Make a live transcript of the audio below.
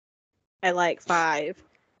at like 5,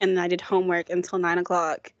 and then I did homework until 9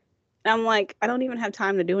 o'clock. And I'm like, I don't even have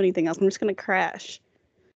time to do anything else. I'm just gonna crash.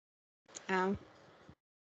 Oh.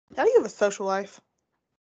 How do you have a social life?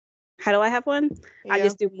 How do I have one? I Yeah.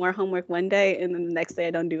 just do more homework one day, and then the next day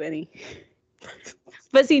I don't do any.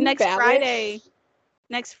 But see, next Valid.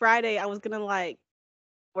 Friday I was gonna like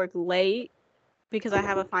work late because I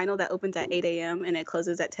have a final that opens at 8 a.m. and it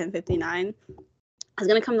closes at 10:59. I was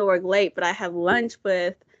gonna come to work late, but I have lunch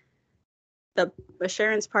with the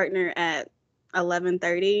assurance partner at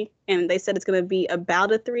 11:30, and they said it's gonna be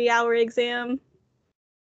about a 3-hour exam,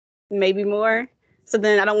 maybe more. So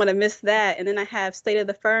then I don't want to miss that, and then I have state of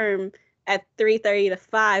the firm at 3:30 to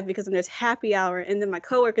 5 because then there's happy hour, and then my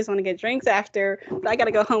coworkers want to get drinks after, but I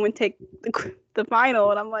gotta go home and take the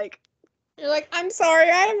final, and I'm like, You're like, I'm sorry,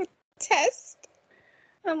 I have a test.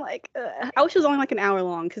 I wish it was only like an hour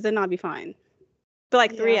long because then I'd be fine. But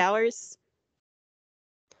like 3 hours.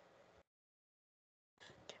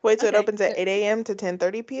 Wait, so it Okay. opens at 8 a.m. to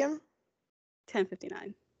 10:30 p.m.?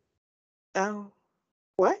 10:59. Oh.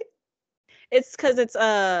 What? It's because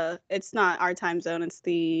it's not our time zone. It's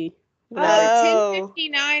the Oh.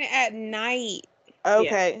 10:59 at night.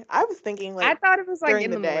 Okay. I was thinking I like thought it was like during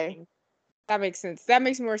in the the day. morning. That makes sense. That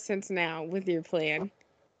makes more sense now with your plan.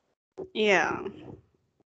 Yeah.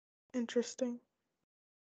 Interesting.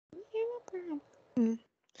 Yeah, no problem.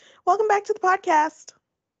 Welcome back to the podcast.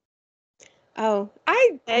 Oh,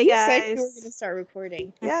 Hey you said you were guys. gonna start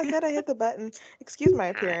recording. Yeah, I said I hit the button. Excuse my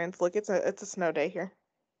appearance. Look, it's a snow day here.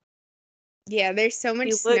 Yeah, there's so much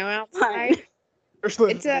You snow look outside.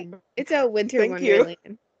 Fine. It's a winter Thank you.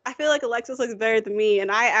 wonderland. I feel like Alexis looks better than me,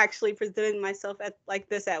 and I actually presented myself like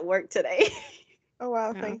this at work today. Oh wow,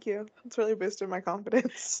 Oh. thank you. It's really boosted my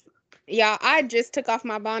confidence. Yeah, I just took off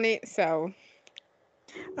my bonnet, so.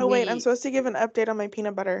 Oh wait, I'm supposed to give an update on my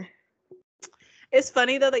peanut butter. It's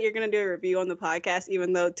funny though that you're gonna do a review on the podcast,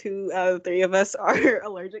 even though 2 out of 3 of us are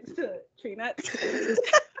allergic to tree nuts.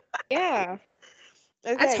 Yeah.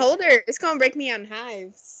 Okay. I told her it's gonna break me on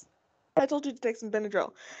hives. I told you to take some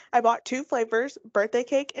Benadryl. I bought 2 flavors, birthday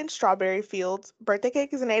cake and strawberry fields. Birthday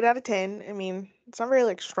cake is an 8 out of 10. I mean, it's not very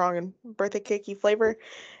like strong and birthday cakey flavor.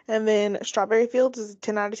 And then strawberry fields is a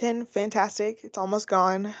 10 out of 10. Fantastic. It's almost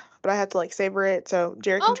gone, but I have to like savor it so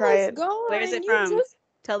Jared can try it. Gone. Where is it from?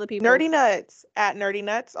 Tell the people. Nerdy Nuts at Nerdy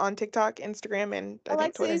Nuts on TikTok, Instagram, and I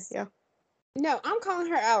think Twitter. Alexis, Yeah. No, I'm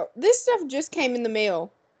calling her out. This stuff just came in the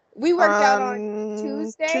mail. We worked out on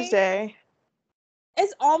Tuesday.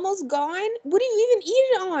 It's almost gone. What do you even eat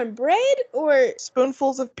it on? Bread or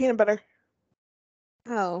spoonfuls of peanut butter?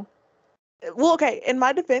 Oh. Well, okay, in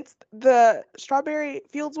my defense, the strawberry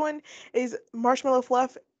fields one is marshmallow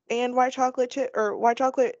fluff and white chocolate chip or white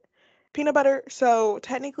chocolate peanut butter. So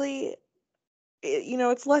technically,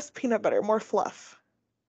 it's less peanut butter, more fluff.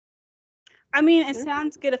 I mean, it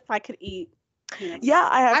sounds good if I could eat peanut butter. Yeah,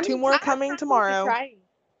 I have 2 more coming tomorrow. I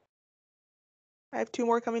have 2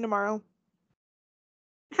 more coming tomorrow.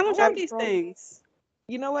 How much are these things?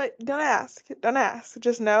 You know what? Don't ask. Don't ask.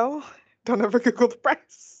 Just know. Don't ever Google the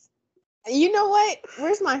price. You know what?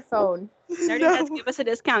 Where's my phone? Nerdy Nuts give us a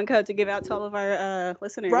discount code to give out to all of our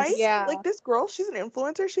listeners. Right? Yeah. Like this girl, she's an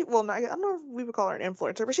influencer. I don't know if we would call her an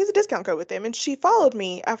influencer, but she's a discount code with them. And she followed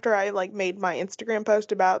me after I like made my Instagram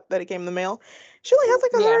post about that it came in the mail. She only has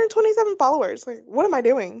like 127 followers. Like, what am I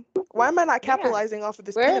doing? Why am I not capitalizing off of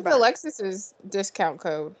this peanut butter? Where's Alexis's discount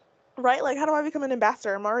code? Right? Like, how do I become an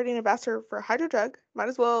ambassador? I'm already an ambassador for Hydro Jug. Might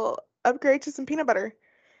as well upgrade to some peanut butter.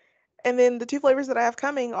 And then the 2 flavors that I have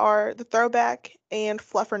coming are the Throwback and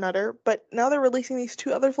Fluffernutter. But now they're releasing these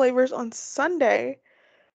 2 other flavors on Sunday.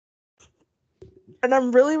 And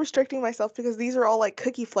I'm really restricting myself because these are all like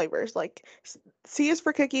cookie flavors. Like C is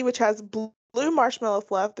for cookie, which has blue marshmallow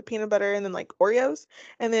fluff, the peanut butter, and then like Oreos.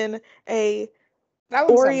 And then a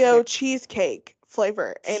Oreo cheesecake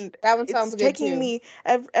flavor. And that one sounds it's good taking too. me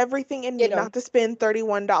everything in me not to spend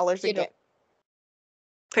 $31 again.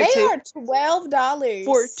 They are $12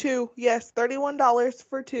 for 2. Yes, $31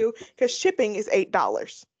 for 2 because shipping is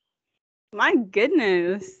 $8. My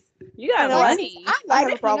goodness, you got money. I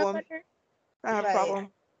have a problem. I have a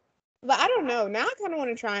problem. But I don't know. Now I kind of want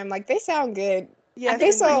to try them. Like they sound good. Yeah,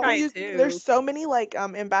 there's so many like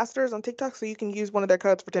ambassadors on TikTok, so you can use one of their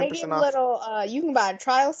codes for 10% they give off. Little, you can buy a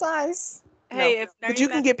trial size. Hey, but you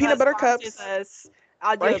can get peanut butter cups.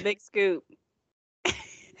 I'll do a big scoop.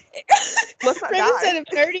 Let's not Brandon said if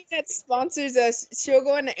Nerdy Nuts sponsors us, she'll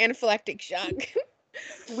go into anaphylactic shock.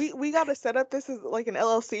 we gotta set up this as like an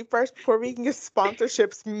LLC first before we can get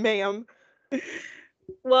sponsorships, ma'am.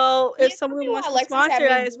 Well, if someone wants to sponsor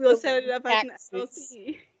us, we'll set it up as an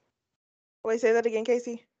LLC. Wait, say that again,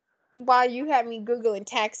 Casey. While you had me Googling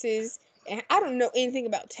taxes, and I don't know anything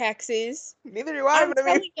about taxes. Neither do I. I'm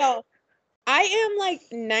telling y'all, I am like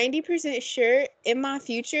 90% sure in my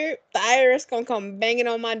future the IRS gonna come banging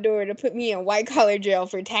on my door to put me in white collar jail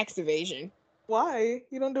for tax evasion. Why?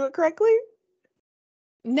 You don't do it correctly?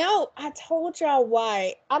 No, I told y'all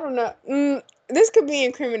why. I don't know. This could be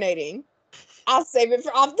incriminating. I'll save it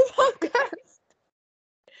for off the podcast.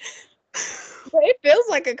 But it feels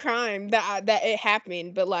like a crime that it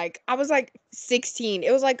happened. But like I was like 16.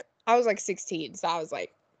 It was like I was like 16, so I was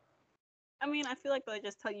like. I mean, I feel like they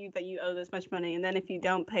just tell you that you owe this much money, and then if you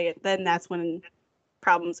don't pay it, then that's when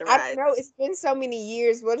problems arise. I don't know. It's been so many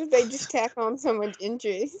years. What if they just tack on so much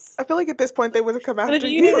interest? I feel like at this point they would have come after but if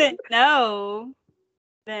you didn't know,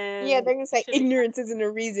 then yeah, they're gonna say ignorance isn't a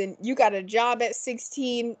reason. You got a job at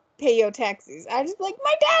 16, pay your taxes. I just be like,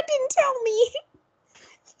 my dad didn't tell me.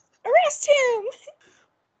 Arrest him.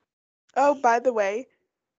 Oh, by the way,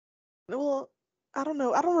 well, I don't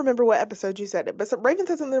know. I don't remember what episode you said it, but Raven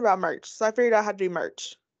said something about merch, so I figured out how to do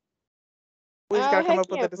merch. We just gotta come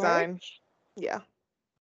up with a design. Merch? Yeah.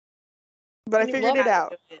 But I figured it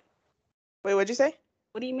out. Wait, what'd you say?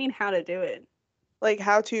 What do you mean how to do it? Like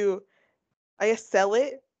how to, I guess, sell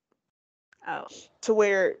it. Oh. To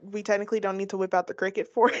where we technically don't need to whip out the Cricut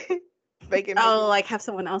for it. They can like have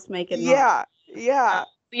someone else make it. Yeah, yeah.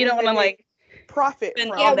 You don't want to like profit.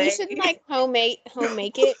 Yeah, we should like homemade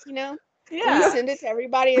it, you know? Yeah. We send it to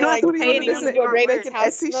everybody and like, this is what Raven's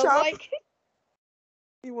house smells like.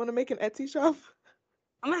 You want to make an Etsy shop?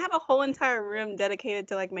 I'm gonna have a whole entire room dedicated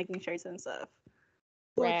to like making shirts and stuff.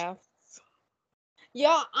 Wow.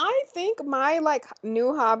 Yeah, I think my like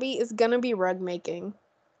new hobby is gonna be rug making.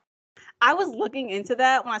 I was looking into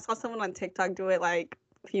that when I saw someone on TikTok do it like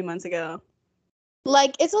a few months ago.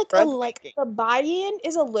 Like it's like the buy-in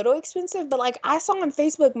is a little expensive, but like I saw on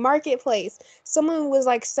Facebook Marketplace, someone was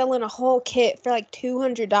like selling a whole kit for like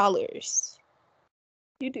 $200.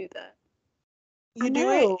 You do that. You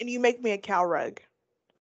do it, and you make me a cow rug.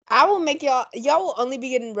 I will make y'all will only be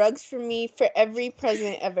getting rugs from me for every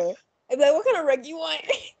present ever. I'd be like, what kind of rug you want?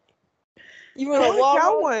 You want a wall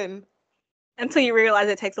cow one? Until you realize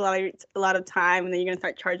it takes a lot of time, and then you're gonna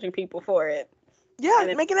start charging people for it.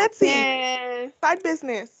 Yeah, make an Etsy side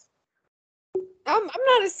business. I'm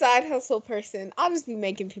not a side hustle person. I'll just be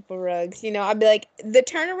making people rugs. You know, I'd be like, the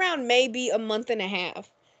turnaround may be a month and a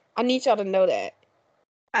half. I need y'all to know that.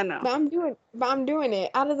 I know. But I'm doing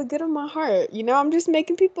it out of the good of my heart. You know, I'm just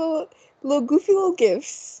making people little goofy little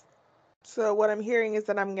gifts. So what I'm hearing is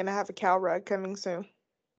that I'm gonna have a cow rug coming soon.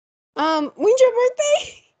 When's your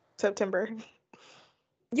birthday? September.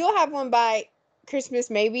 You'll have one by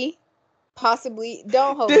Christmas, maybe. Possibly.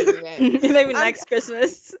 Don't hold me to that. Maybe next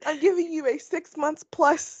Christmas. I'm giving you a 6 months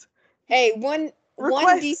plus. Hey, one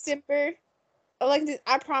December.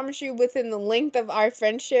 I promise you, within the length of our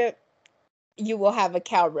friendship, you will have a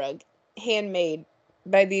cow rug, handmade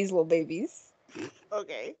by these little babies.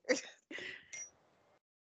 Okay.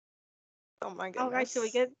 Oh my goodness. All right, should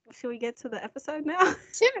we get to the episode now?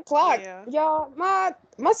 10:00. Yeah. Y'all, my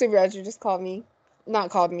supervisor just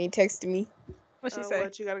texted me. What'd she say?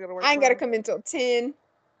 What, you gotta go to work I ain't gotta come until 10.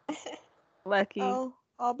 Lucky. Oh,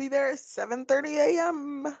 I'll be there at 7:30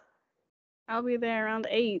 a.m. I'll be there around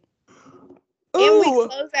 8. And we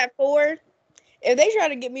close at 4. If they try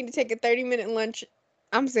to get me to take a 30-minute lunch,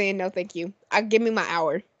 I'm saying no, thank you. Give me my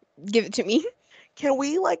hour. Give it to me. Can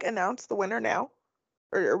we like announce the winner now,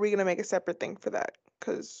 or are we gonna make a separate thing for that?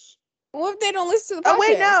 Cause what if they don't listen to the podcast? Oh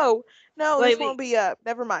wait, no, this won't be up.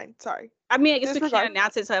 Never mind. Sorry. I mean, I guess we can't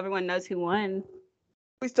announce it so everyone knows who won.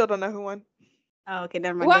 We still don't know who won. Oh, okay,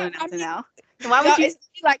 never mind. We'll announce it now. So why would you? It's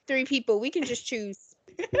like 3 people. We can just choose.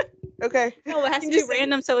 Okay. No, it has to be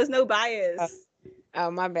random, so it's no bias. Oh,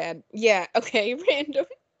 my bad. Yeah. Okay, random.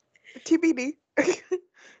 TBD.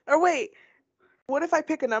 Or wait, what if I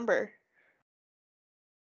pick a number?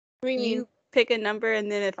 You pick a number, and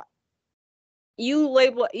then if you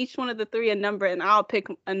label each one of the 3 a number, and I'll pick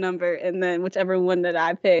a number, and then whichever one that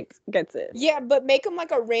I pick gets it. Yeah, but make them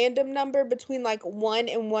like a random number between like 1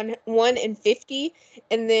 and 50,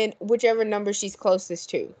 and then whichever number she's closest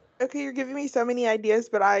to. Okay, you're giving me so many ideas,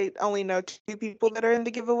 but I only know 2 people that are in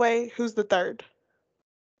the giveaway. Who's the third?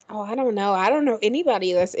 Oh, I don't know. I don't know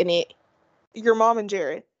anybody that's in it. Your mom and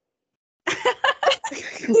Jared.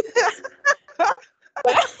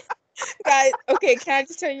 Guys, okay, can I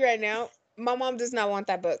just tell you right now? My mom does not want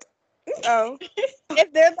that book. Oh.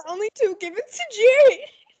 If they're the only 2, give it to Jared.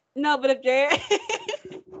 No, but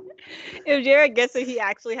if Jared gets it, he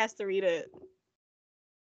actually has to read it.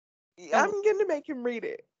 I'm gonna make him read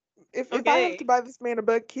it. If I have to buy this man a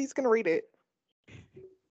book, he's gonna read it.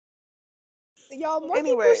 Y'all, more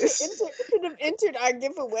people should have entered our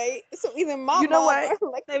giveaway. So either my mom or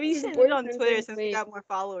like maybe you should do it on Twitter since we got more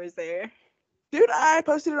followers there. Dude, I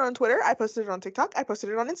posted it on Twitter. I posted it on TikTok. I posted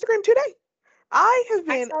it on Instagram today. I have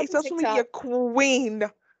been a social media queen.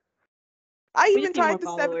 I even tried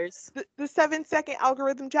the 7-second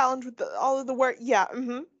algorithm challenge with all of the work. Yeah.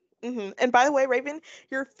 And by the way, Raven,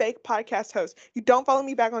 you're a fake podcast host. You don't follow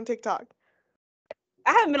me back on TikTok.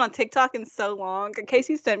 I haven't been on TikTok in so long.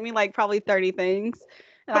 Casey sent me like probably 30 things.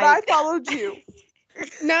 But I followed you.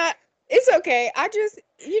 Nah, it's okay. I just,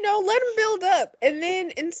 let them build up. And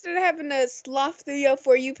then instead of having to slough through your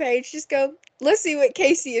For You page, just go, let's see what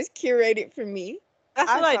Casey has curated for me. That's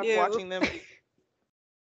what I do. Watching them.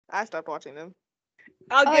 I stopped watching them.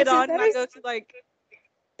 I'll get on and I go to like...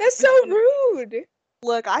 That's so rude.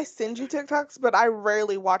 Look, I send you TikToks, but I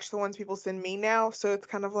rarely watch the ones people send me now, so it's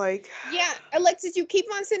kind of like... Yeah, Alexis, you keep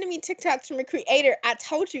on sending me TikToks from a creator I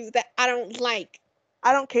told you that I don't like.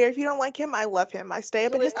 I don't care if you don't like him. I love him. I stay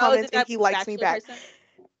up in his comments and he likes me back.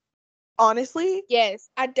 Honestly? Yes,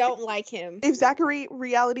 I don't like him. If Zachary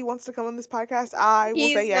Reality wants to come on this podcast, I will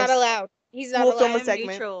say yes. He's not allowed. He's not allowed. Film a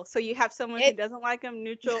segment. Neutral. So you have someone who doesn't like him,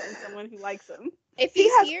 neutral, and someone who likes him. If he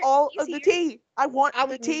has all of the tea. I want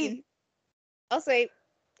the tea. I'll say,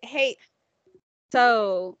 hey.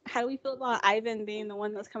 So, how do we feel about Ivan being the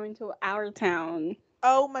one that's coming to our town?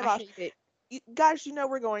 Oh my gosh. Guys,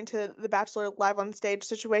 we're going to the Bachelor Live on Stage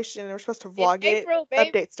situation, and we're supposed to vlog it.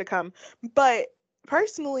 Updates to come. But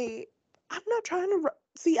personally, I'm not trying to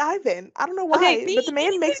see Ivan. I don't know why, but the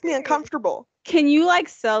man makes me uncomfortable. Can you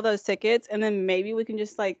sell those tickets, and then maybe we can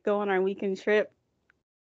just go on our weekend trip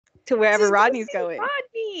to wherever Rodney's going?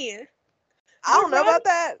 Rodney. I don't know about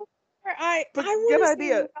that. But good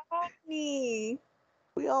idea. Rodney.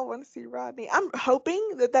 We all want to see Rodney. I'm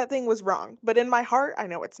hoping that thing was wrong, but in my heart, I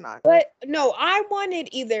know it's not. But no, I wanted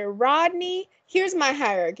either Rodney. Here's my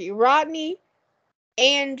hierarchy: Rodney,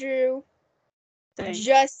 Andrew,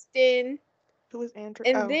 Justin. Who was Andrew?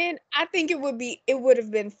 And then I think it would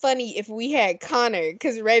have been funny if we had Connor,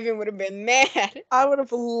 because Raven would have been mad. I would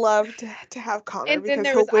have loved to have Connor because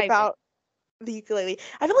he'll whip out the ukulele.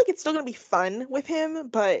 I feel like it's still gonna be fun with him,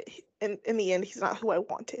 but in the end, he's not who I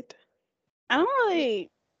wanted. I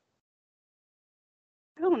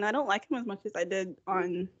don't like him as much as I did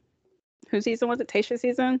on whose season was it? Tasha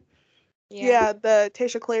season? Yeah, the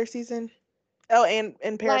Tasha Claire season. Oh, and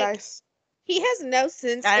in Paradise. He has no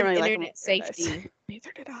sense of internet safety.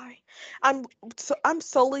 Neither did I. I'm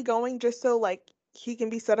solely going just so he can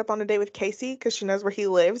be set up on a date with Casey because she knows where he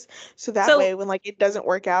lives. So that way, when it doesn't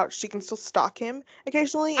work out, she can still stalk him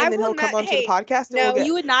occasionally, and then he'll come onto the podcast. No,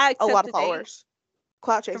 you would not accept a lot of followers.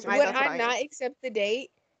 Clout chaser. Would I not accept the date?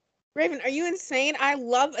 Raven, are you insane? I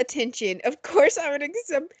love attention. Of course, I would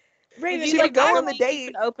accept. Raven, she would go on the date.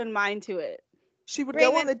 An open mind to it. She would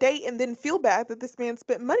go on the date and then feel bad that this man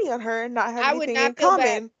spent money on her and not have anything in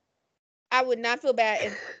common. I would not feel bad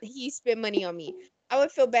if he spent money on me. I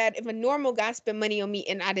would feel bad if a normal guy spent money on me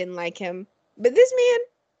and I didn't like him. But this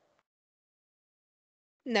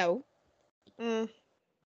man, no.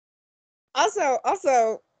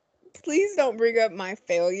 Also, please don't bring up my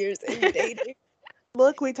failures in dating.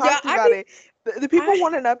 Look, we talked about it. The people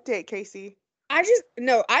want an update, Casey. I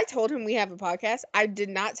told him we have a podcast. I did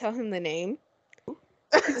not tell him the name.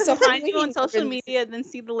 So find you on social media, then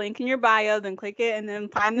see the link in your bio, then click it, and then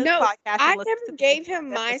find this podcast. I never gave him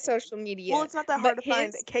my social media. Well, it's not that hard to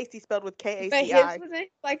find. Casey spelled with Kaci. But his was in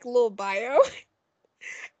little bio,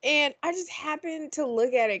 and I just happened to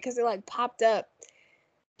look at it because it popped up.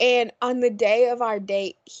 And on the day of our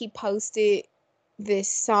date, he posted this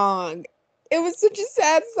song. It was such a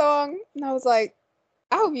sad song, and I was like,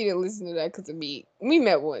 I hope you didn't listen to that because of me. We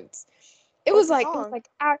met once. It was like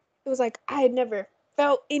I had never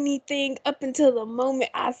felt anything up until the moment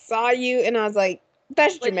I saw you, and I was like,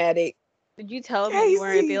 that's dramatic. Did you tell him you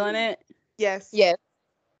weren't feeling it? Yes.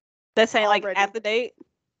 That's saying at the date?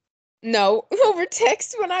 No, over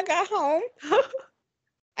text when I got home.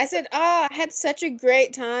 I said, I had such a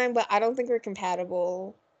great time, but I don't think we're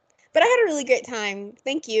compatible. But I had a really great time.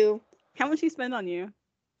 Thank you. How much he spend on you?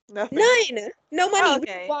 Nothing. None. No money. Oh,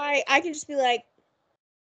 okay. Why? I can just be like,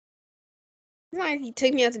 he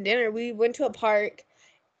took me out to dinner. We went to a park.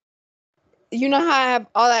 You know how I have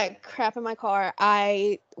all that crap in my car?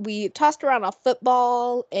 We tossed around a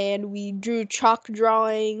football and we drew chalk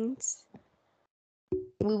drawings.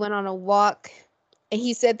 We went on a walk, and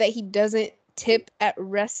he said that he doesn't tip at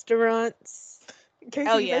restaurants.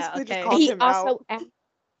 Okay.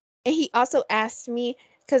 He also asked me,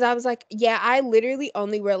 because I was like, yeah, I literally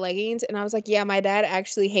only wear leggings, and I was like, yeah, my dad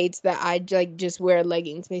actually hates that I just wear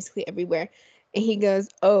leggings basically everywhere. And he goes,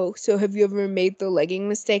 "Oh, so have you ever made the legging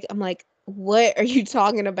mistake?" I'm like, "What are you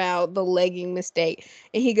talking about, the legging mistake?"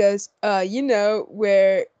 And he goes,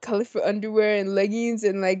 where colorful underwear and leggings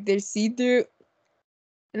and like they're see-through."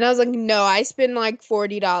 And I was like, "No, I spend like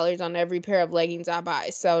 $40 on every pair of leggings I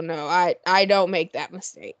buy. So no, I don't make that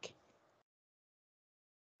mistake."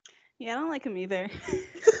 Yeah, I don't like him either.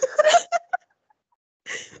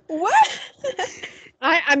 What?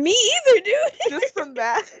 I me either, dude. Just from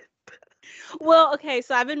that. Well, okay,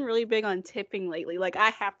 so I've been really big on tipping lately. Like I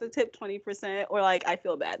have to tip 20% or like I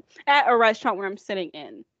feel bad at a restaurant where I'm sitting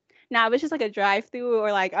in. Now, if it's just like a drive-through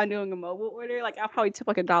or like I'm doing a mobile order, like I'll probably tip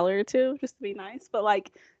like $1 or $2 just to be nice. But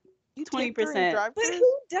like You tip during 20%. But drive-thrus?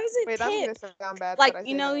 who doesn't Wait, I'm tip? gonna sound bad. Like But I you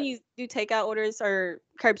say know, that. you do takeout orders or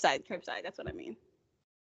curbside. That's what I mean.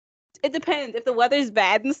 It depends. If the weather's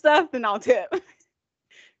bad and stuff, then I'll tip. I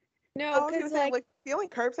No, was gonna because say like the only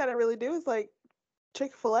curbside I really do is like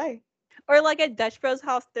Chick-fil-A. Or like at Dutch Bros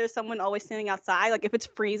house, there's someone always standing outside. Like if it's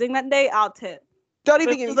freezing that day, I'll tip. Don't But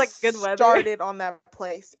even if get it's me like good weather. started on that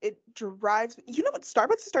place. It drives me. You know what?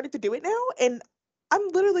 Starbucks has started to do it now, and I'm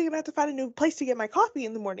literally gonna have to find a new place to get my coffee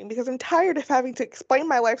in the morning because I'm tired of having to explain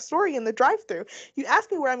my life story in the drive-through. You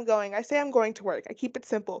ask me where I'm going, I say I'm going to work. I keep it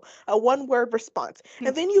simple, a one-word response,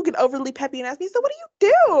 and then you get overly peppy and ask me, "So what do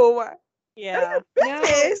you do?" None of Yeah. your No.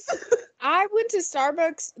 business. I went to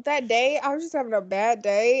Starbucks that day. I was just having a bad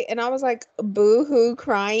day, and I was like boo-hoo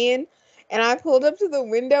crying. And I pulled up to the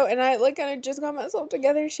window, and I like kind of just got myself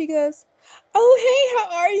together. She goes, "Oh, hey,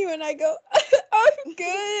 how are you?" And I go, "I'm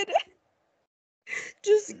good."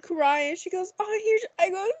 Just crying. She goes, "Oh, here." I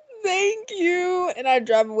go, "Thank you." And I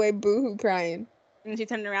drive away boo-hoo crying. And she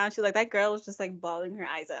turned around. She's like, that girl was just like bawling her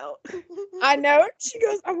eyes out. I know. She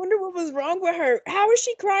goes, "I wonder what was wrong with her. How is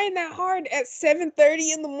she crying that hard at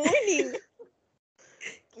 7:30 in the morning?"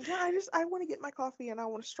 Yeah, I want to get my coffee and I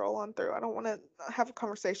want to stroll on through. I don't want to have a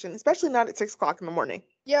conversation, especially not at 6 o'clock in the morning.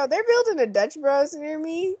 Yo, they're building a Dutch Bros near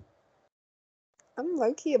me. I'm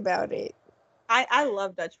low-key about it. I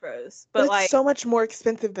love Dutch Bros, But but it's like, so much more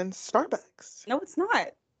expensive than Starbucks. no, it's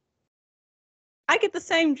not. I get the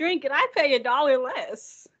same drink and I pay $1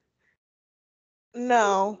 less.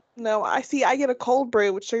 No, I see. I get a cold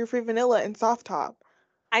brew with sugar-free vanilla and soft top.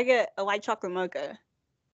 I get a white chocolate mocha,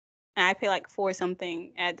 and I pay like 4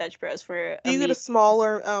 something at Dutch Bros for Do a you get a medium.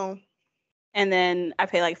 smaller? Oh, And then I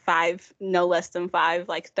pay like 5, no less than 5,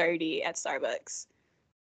 like 30 at Starbucks.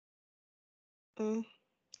 I feel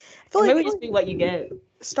And like maybe just be what you get.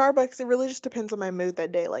 Starbucks. It really just depends on my mood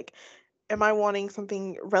that day. Like, am I wanting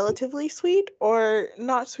something relatively sweet or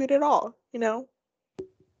not sweet at all? You know?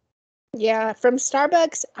 Yeah, from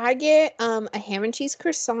Starbucks, I get a ham and cheese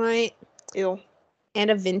croissant Ew. and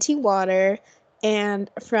a venti water, and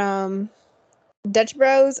from Dutch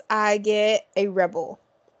Bros, I get a Rebel.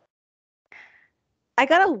 I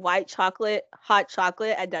got a white chocolate, hot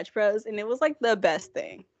chocolate at Dutch Bros, and it was like the best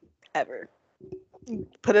thing ever.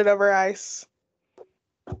 Put it over ice.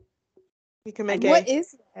 You can make What a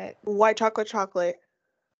is that? white chocolate.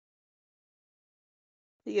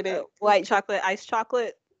 You get it? White chocolate, iced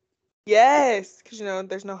chocolate. Yes, because you know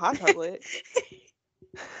there's no hot chocolate.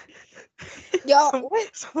 Y'all,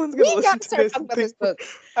 what? Someone's We gonna listen gotta to start this. talking And about this think, book.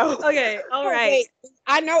 oh, Okay, all Oh, right. wait,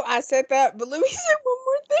 I know I said that, but let me say one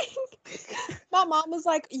more thing. My mom was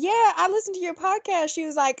like, "Yeah, I listened to your podcast." She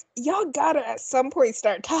was like, "Y'all gotta at some point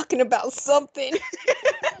start talking about something." She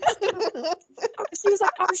was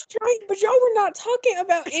like, "I was trying, but y'all were not talking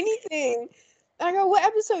about anything." I go, "What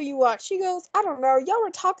episode you watched?" She goes, "I don't know. Y'all were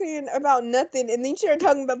talking about nothing, and then you started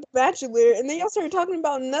talking about The Bachelor, and then y'all started talking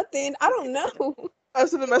about nothing. I don't know." Oh,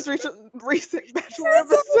 so the most recent Bachelor And so I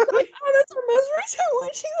was episode. like, "Oh, that's the most recent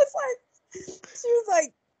one." She was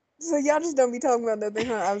like, "So y'all just don't be talking about nothing,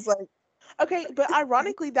 huh?" I was like, Okay, but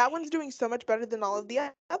ironically, that one's doing so much better than all of the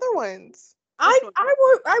other ones. I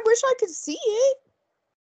one? wish I could see it.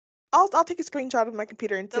 I'll take a screenshot of my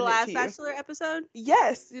computer and The send it to last you. Bachelor episode?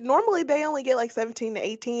 Yes, normally they only get like 17 to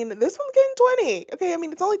 18. This one's getting 20. Okay, I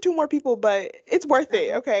mean it's only 2 more people, but it's worth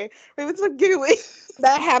it. Okay, maybe it's like giggling.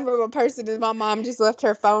 That half of a person is my mom just left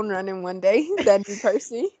her phone running one day. That new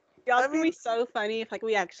person. Y'all, I it's gonna be mean- so funny if like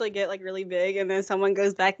we actually get like really big and then someone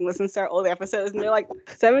goes back and listens to our old episodes and they're like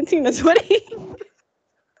 17 to 20.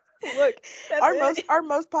 Look, that's Our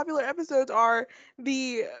most popular episodes are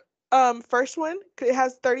the first one. It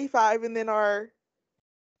has 35, and then our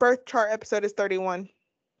birth chart episode is 31.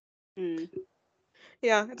 Mm.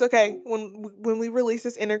 Yeah, it's okay. When we release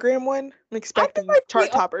this Enneagram one, I'm I feel expecting like we chart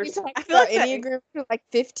only toppers. talked I feel about like that- Enneagram for like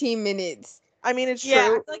 15 minutes. I mean, it's Yeah, I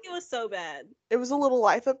true. feel like it was so bad. It was a little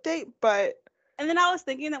life update, but And then I was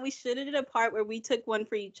thinking that we should have did a part where we took one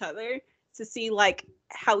for each other to see like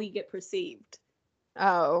how we get perceived.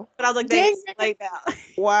 Oh. But I was like, Dang, it's late now.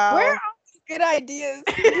 Wow. where are all these good ideas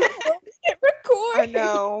before we hit record? I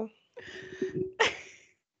know.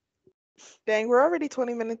 Dang, we're already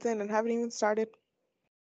 20 minutes in and haven't even started.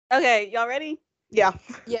 Okay, y'all ready? Yeah.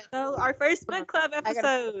 Yeah. So our first book club I gotta-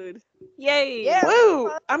 episode. Yay! Yeah.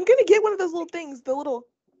 Woo! I'm gonna get one of those little things, the little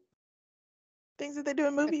things that they do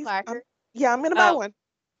in movies. placard? I'm gonna buy Oh. one.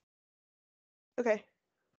 Okay.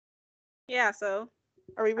 Yeah. So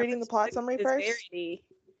Are we our reading the first plot book summary is first? Verity.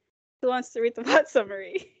 Who wants to read the plot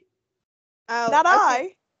summary? Oh, Not okay.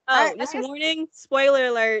 I. Oh, I just asked- warning, spoiler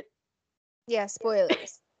alert. Yeah,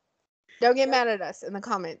 spoilers. Don't get mad at us in the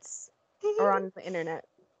comments or on the internet.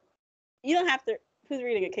 You don't have to. Who's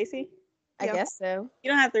reading it, Casey? I Yeah. guess so.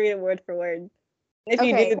 You don't have to read it word for word. If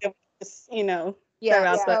you Okay. do, then just Yeah.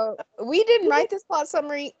 Yeah. So we didn't write this plot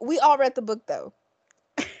summary. We all read the book though,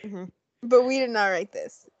 Mhm. but we did not write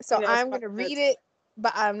this. So You know, I'm smart gonna read notes. it,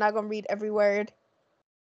 but I'm not gonna read every word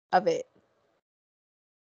of it.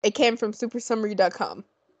 It came from supersummary.com.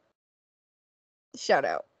 Shout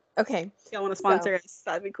out. Okay. If y'all want to sponsor us,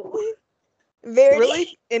 that'd be cool. Verity.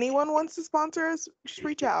 Really? Anyone wants to sponsor us? Just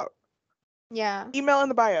reach out. Yeah. Email in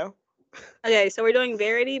the bio. Okay, so we're doing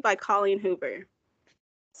Verity by Colleen Hoover.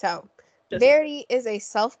 So Just- Verity is a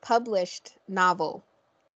self-published novel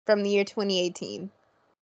from the year 2018.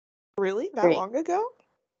 Really? That Great. long ago?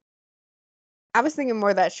 I was thinking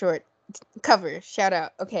more that short cover. Shout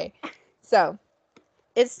out. Okay. So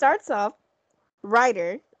it starts off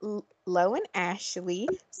writer Lowen Ashley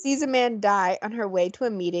sees a man die on her way to a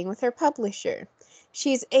meeting with her publisher.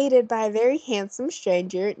 She is aided by a very handsome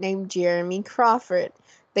stranger named Jeremy Crawford.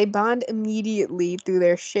 They bond immediately through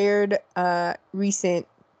their shared recent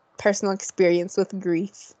personal experience with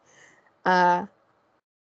grief.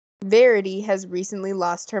 Verity has recently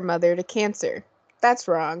lost her mother to cancer. That's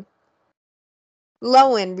wrong.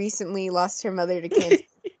 Lowen recently lost her mother to cancer.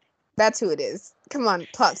 That's who it is. Come on,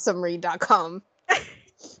 plotsummary.com.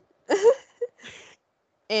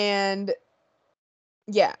 And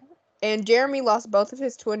yeah. And Jeremy lost both of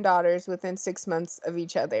his twin daughters within 6 months of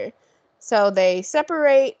each other. So they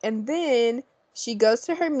separate, and then she goes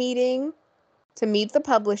to her meeting to meet the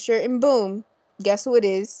publisher, and boom, guess who it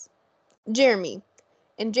is? Jeremy.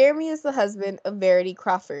 And Jeremy is the husband of Verity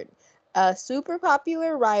Crawford, a super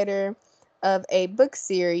popular writer of a book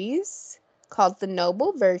series called The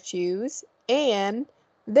Noble Virtues. And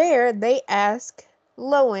there they ask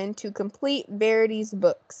Lowen to complete Verity's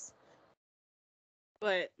books.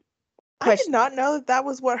 But I did not know that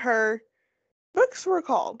was what her books were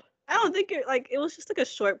called. I don't think it was just like a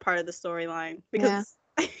short part of the storyline because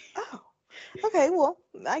Oh. Okay, well,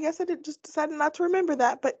 I guess I just decided not to remember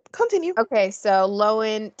that, but continue. Okay, so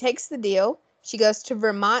Lowen takes the deal. She goes to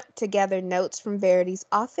Vermont to gather notes from Verity's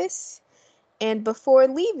office. And before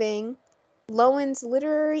leaving, Lowen's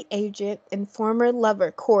literary agent and former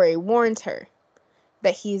lover, Corey, warns her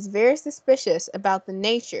that he is very suspicious about the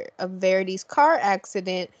nature of Verity's car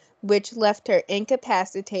accident, which left her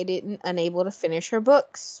incapacitated and unable to finish her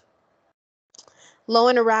books.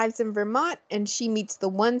 Lowen arrives in Vermont and she meets the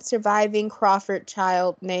one surviving Crawford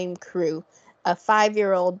child named Crew, a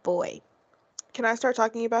 5-year-old boy. Can I start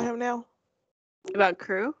talking about him now? about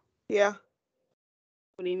Crew. Yeah.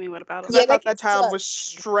 What do you mean? What about him? Because I Yeah, thought that that kid child sucks. was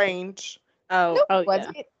strange. Oh, No, oh he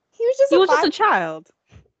wasn't. yeah. He was just He a was just a 5 child.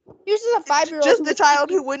 He was just a 5-year-old Just the child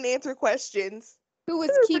who wouldn't answer questions. who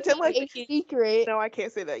was Pretend keeping like- a secret No, I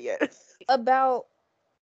can't say that yet. about.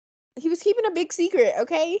 He was keeping a big secret.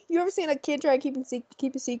 Okay, you ever seen a kid try to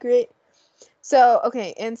keep a secret? So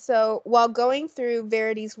okay, and so while going through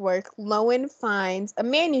Verity's work, Lowen finds a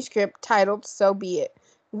manuscript titled "So Be It,"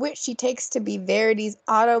 which she takes to be Verity's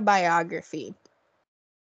autobiography.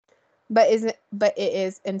 But it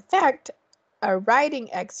is in fact a writing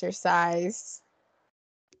exercise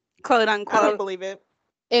Quote I unquote. don't believe it.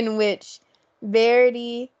 in which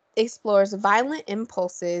Verity explores violent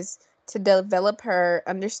impulses to develop her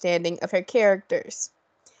understanding of her characters.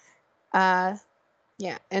 Yeah,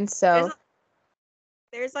 and so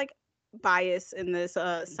There's like bias in this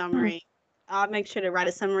summary. I'll make sure to write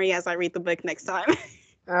a summary as I read the book next time.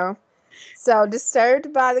 So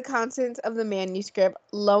disturbed by the contents of the manuscript,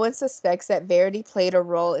 Lowen suspects that Verity played a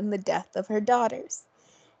role in the death of her daughters.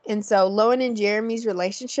 And so Lowen and Jeremy's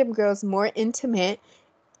relationship grows more intimate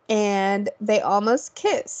and they almost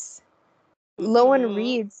kiss. Lowen Mhm.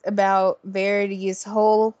 reads about Verity's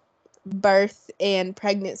whole birth and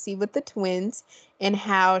pregnancy with the twins and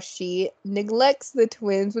how she neglects the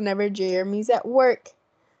twins whenever Jeremy's at work.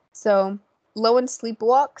 So Lowen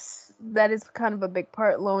sleepwalks. That is kind of a big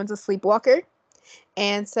part. Lowen's a sleepwalker.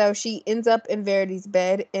 And so she ends up in Verity's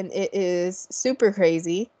bed and it is super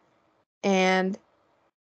crazy. And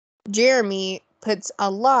Jeremy puts a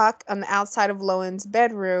lock on the outside of Lowen's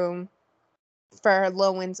bedroom for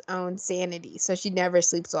Lowen's own sanity, so she never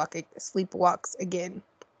sleepwalks again.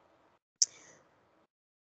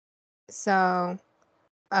 So,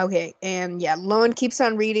 okay, and yeah, Lowen keeps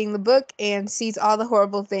on reading the book and sees all the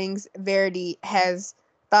horrible things Verity has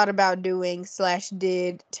thought about doing /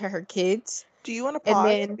 did to her kids. Do you want to And pause?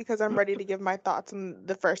 then- Because I'm ready to give my thoughts on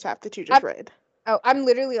the first half that you just read. Oh, I'm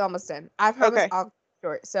literally almost done. I promise Okay. I'll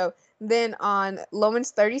short. So then on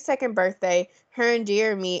Lowen's 32nd birthday, her and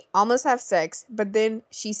Jeremy almost have sex, but then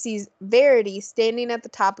she sees Verity standing at the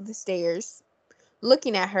top of the stairs,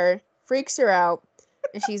 looking at her, freaks her out,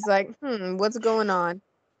 and she's like, what's going on?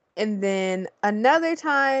 And then another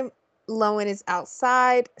time, Lowen is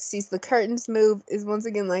outside, sees the curtains move, is once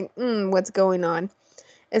again like, what's going on?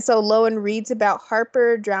 And so Lowen reads about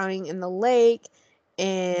Harper drowning in the lake,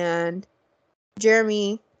 and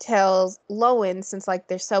Jeremy tells Lowen, since like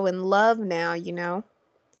they're so in love now, you know,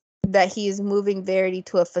 that he is moving Verity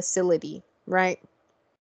to a facility, right?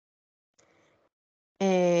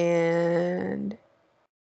 And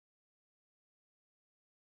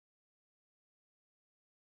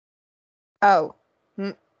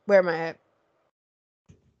where am I at?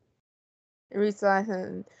 Then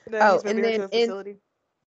Oh, he's and moving her to then a facility.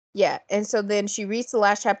 yeah, and so then she reads the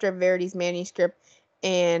last chapter of Verity's manuscript,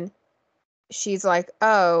 and she's like,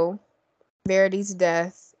 oh, Verity's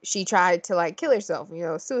death. She tried to like kill herself, you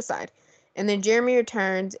know, suicide. And then Jeremy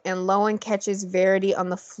returns, and Lowen catches Verity on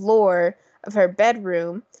the floor of her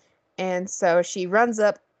bedroom. And so she runs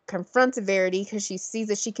up, confronts Verity because she sees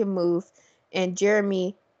that she can move. And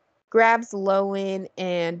Jeremy grabs Lowen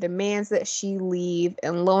and demands that she leave.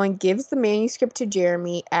 And Lowen gives the manuscript to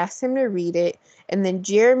Jeremy, asks him to read it. And then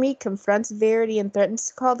Jeremy confronts Verity and threatens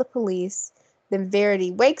to call the police. Then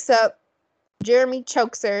Verity wakes up. Jeremy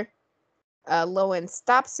chokes her. Lowen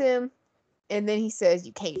stops him. And then he says,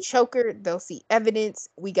 you can't choke her. They'll see evidence.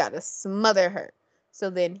 We got to smother her. So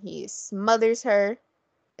then he smothers her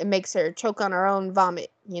and makes her choke on her own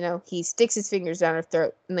vomit. You know, he sticks his fingers down her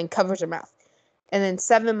throat and then covers her mouth. And then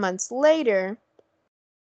 7 months later,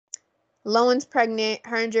 Lowen's pregnant.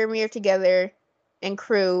 Her and Jeremy are together and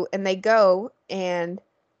crew. And they go. And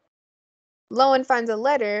Lowen finds a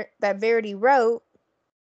letter that Verity wrote.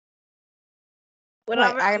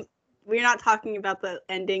 Whatever. We're not talking about the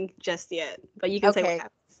ending just yet, but you can say what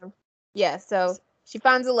happens. Yeah, so she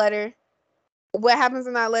finds a letter. What happens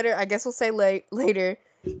in that letter, I guess we'll say later.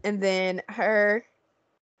 And then her,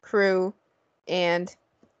 crew, and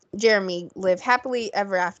Jeremy live happily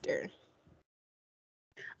ever after.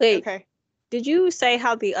 Wait, okay. Did you say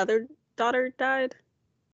how the other daughter died?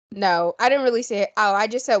 No, I didn't really say it. Oh, I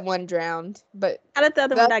just said one drowned. But How did the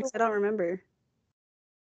other one die? 'Cause I don't remember.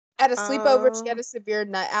 At a sleepover, she had a severe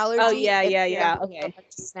nut allergy. Oh, yeah. Okay. A bunch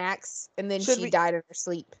of snacks, and then she died in her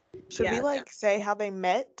sleep. Should we say how they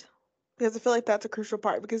met? Because I feel like that's a crucial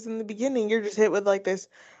part. Because in the beginning, you're just hit with like this,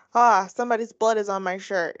 somebody's blood is on my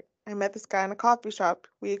shirt. I met this guy in a coffee shop.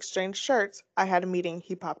 We exchanged shirts. I had a meeting.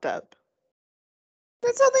 He popped up.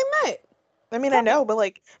 That's how they met. I mean, I know, but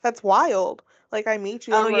like that's wild. Like I meet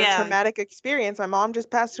you over a traumatic experience. My mom just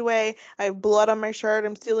passed away. I have blood on my shirt.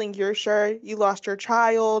 I'm stealing your shirt. You lost your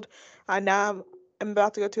child. Now I'm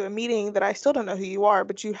about to go to a meeting that I still don't know who you are,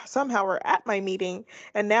 but you somehow were at my meeting,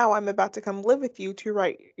 and now I'm about to come live with you to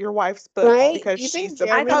write your wife's book because she's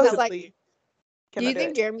supposedly. Do you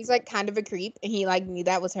think Jeremy's like kind of a creep, and he like knew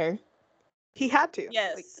that was her? He had to.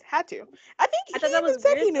 Yes, like, had to. I think I thought that was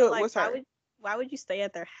said weird, he knew like, it was her. Why would you stay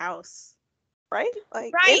at their house? Right?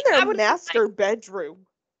 Like in their master bedroom.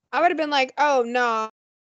 I would have been like, oh no,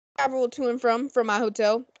 I travel to and from my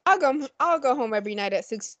hotel. I'll go home every night at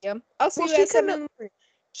 6 p.m. I'll see you at 7 in the morning.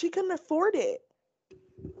 She couldn't afford it.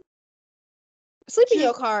 Sleep in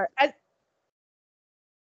your car.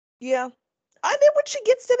 Yeah. And then when she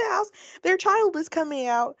gets to the house, their child is coming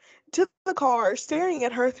out to the car, staring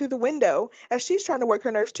at her through the window as she's trying to work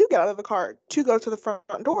her nerves to get out of the car to go to the front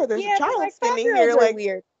door. There's a child standing here like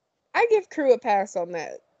weird. I give crew a pass on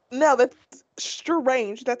that. No, that's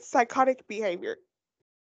strange. That's psychotic behavior.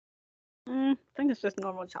 I think it's just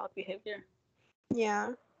normal child behavior.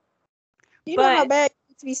 Yeah. You know how bad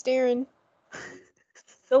you to be staring.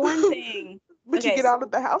 The one thing. But you get out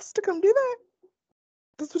of the house to come do that?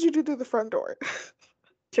 That's what you do through the front door.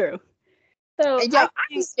 True. So yeah,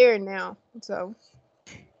 I'm staring now. So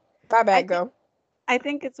my bad, girl. I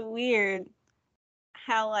think it's weird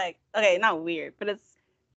how not weird, but it's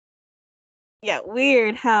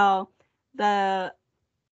weird how the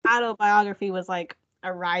autobiography was like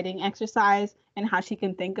a writing exercise and how she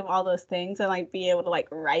can think of all those things and like be able to like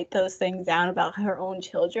write those things down about her own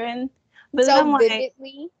children. But so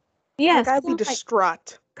vividly. Yes, I'd be like,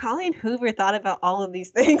 distraught. Colleen Hoover thought about all of these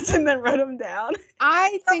things and then wrote them down.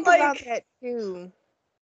 I think like- about that too.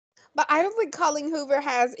 But I don't think Colleen Hoover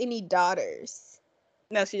has any daughters.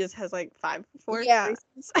 No, she just has like 4 Yeah.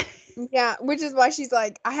 reasons. Yeah, which is why she's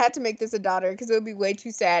like, I had to make this a daughter because it would be way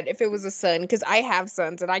too sad if it was a son. Because I have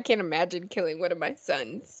sons and I can't imagine killing one of my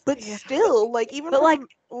sons. But Yeah. still, like even But, from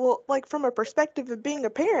like- like from a perspective of being a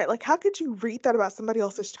parent, like how could you read that about somebody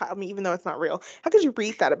else's child? I mean, even though it's not real, how could you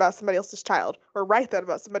read that about somebody else's child or write that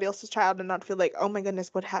about somebody else's child and not feel like, oh my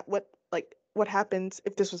goodness, what happens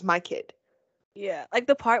if this was my kid? Yeah, like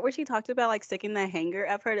the part where she talked about like sticking the hanger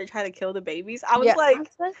at her to try to kill the babies. I was Yeah, like,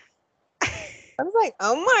 I was like,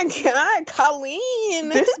 oh my God, Colleen.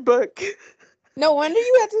 This book, No wonder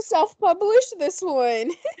you had to self-publish this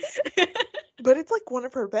one. but it's like one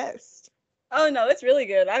of her best. oh no, it's really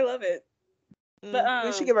good. I love it. But,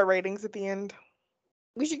 We should give our ratings at the end.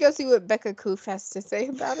 We should go see what Becca Koof has to say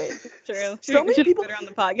about it. True. So many people- put her on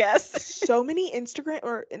the podcast. So many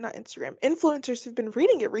influencers have been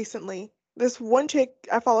reading it recently. This one chick,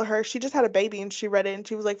 I follow her, she just had a baby and she read it and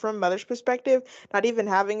she was like, from a mother's perspective, not even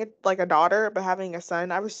having a daughter, but having a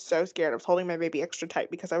son. I was so scared. I was holding my baby extra tight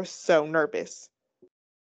because I was so nervous.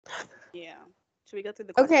 Yeah. Should we go through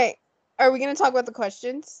the questions? Okay, are we going to talk about the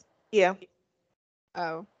questions? Yeah.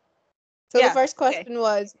 Oh. So Yeah, the first okay. question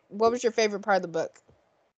was, what was your favorite part of the book?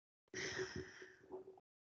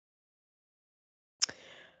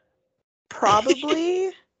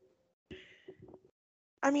 Probably,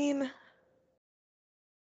 I mean,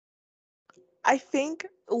 I think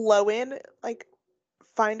Lowen, like,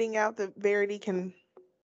 finding out that Verity can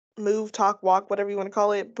move, talk, walk, whatever you want to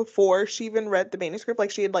call it, before she even read the manuscript,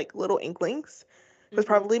 like, she had, like, little inklings, was Mhm.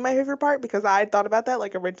 probably my favorite part because I thought about that,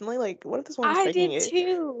 like, originally, like, what if this one's I faking did it?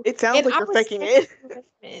 too. It sounds And like I you're was faking it. texting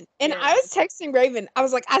Raven, and Yeah. I was texting Raven. I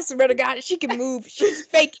was like, I swear to God, she can move. She's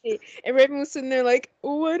faking it. And Raven was sitting there like,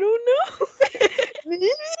 oh, I don't know.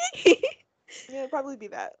 Yeah, it'd probably be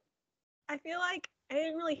that. I feel like I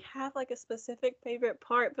didn't really have like a specific favorite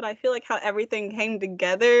part, but I feel like how everything came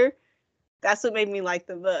together, that's what made me like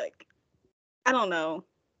the book. I don't know.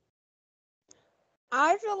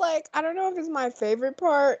 I feel like, I don't know if it's my favorite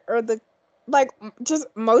part or the, like, just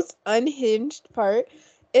most unhinged part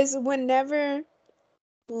is whenever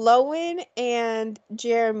Lowen and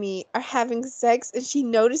Jeremy are having sex and she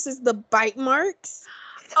notices the bite marks.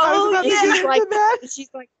 I was Oh, about to yeah. get into Like- that. And she's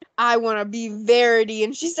like, I want to be Verity.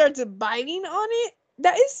 And she starts biting on it.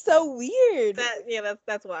 That is so weird.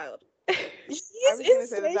 That's wild. She I is was gonna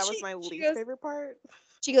say insane. that was my least goes, favorite part.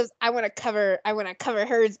 She goes, I want to cover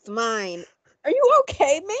hers with mine. Are you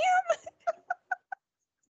okay, ma'am?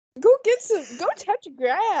 Go touch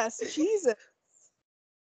grass. Jesus.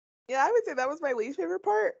 Yeah, I would say that was my least favorite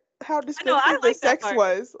part. How I descriptive like the that sex part.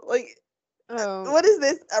 was. Like, Oh. what is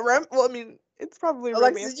this? Well, I mean, it's probably a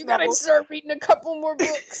Alexis, romance you gotta novel. start reading a couple more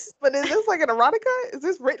books. But is this like an erotica? Is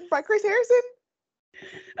this written by Chris Harrison?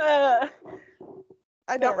 Uh,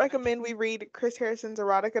 I don't Yeah. recommend we read Chris Harrison's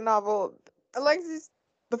erotica novel. Alexis,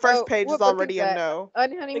 The first Oh, page what is book is already a that? no. the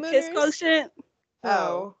Unhoneymooners. Kiss Quotient.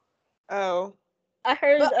 No. Oh. I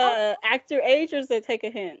heard But actor age or is it Take a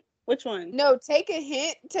Hint? Which one? No, take a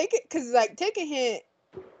hint. Take it, cause like take a hint.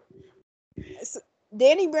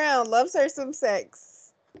 Danny Brown loves her some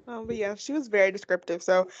sex. Oh, but yeah, she was very descriptive.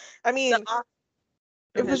 So, I mean, The-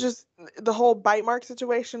 it was just the whole bite mark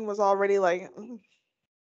situation was already like,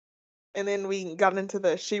 and then we got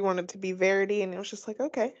into she wanted to be Verity, and it was just like,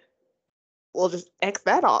 okay, we'll just X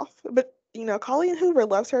that off. But Colleen Hoover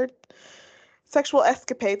loves her sexual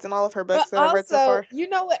escapades in all of her books But that I've read so also, far. you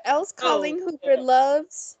know what else Colleen Oh, Hoover yeah.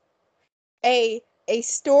 loves? A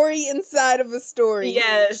story inside of a story.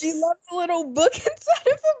 Yes. She loves a little book inside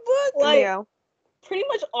of a book. Like, Yeah, pretty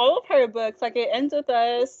much all of her books. Like It Ends With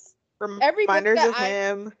Us. Every book Reminders that of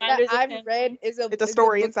Him. that Finders of I've Him. read is It's a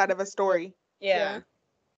story book inside of a story. Yeah.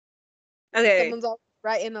 Okay. Someone's always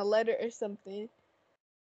writing a letter or something.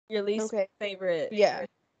 Your least Okay. favorite. Yeah.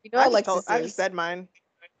 You know I Alexis just is. said mine.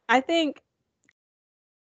 I think.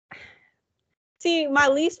 See, my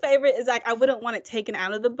least favorite is like I wouldn't want it taken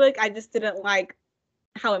out of the book. I just didn't like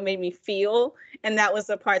how it made me feel, and that was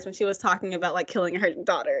the parts when she was talking about like killing her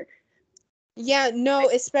daughter. Yeah, no,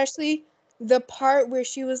 especially the part where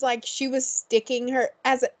she was sticking her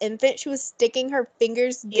as an infant, she was sticking her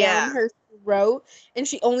fingers Yeah. down her throat, and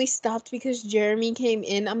she only stopped because Jeremy came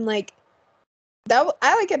in. I'm like,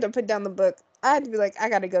 I had to put down the book. I had to be like, I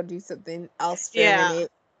gotta go do something else for a Yeah.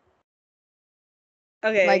 minute.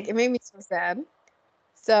 Okay. Like, it made me so sad.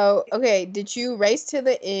 So, okay, did you race to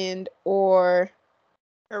the end, or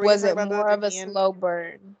Are we was gonna it talk about more that of at a the end? slow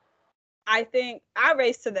burn? I think I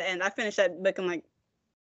raced to the end. I finished that book in like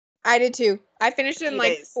I did too. I finished it in Few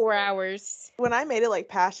like days. 4 hours. When I made it like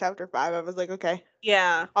past chapter 5, I was like, okay,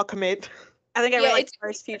 Yeah. I'll commit. I think I Yeah, read like it the took me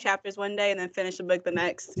first few chapters one day and then finished the book the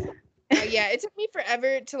next. Yeah, it took me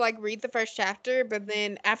forever to like read the first chapter, but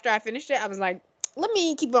then after I finished it, I was like, let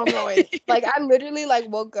me keep on going. Like I literally like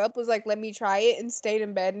woke up, was like, let me try it, and stayed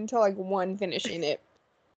in bed until like 1 finishing it.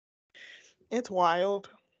 It's wild.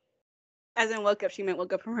 As in woke up, she meant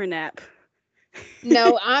woke up from her nap.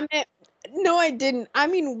 No, no, I didn't. I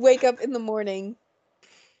mean, wake up in the morning,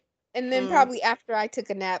 and then probably after I took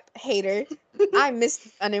a nap. Hater. I miss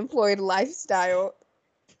the unemployed lifestyle.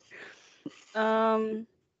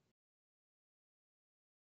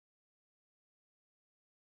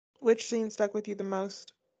 Which scene stuck with you the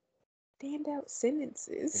most? Standout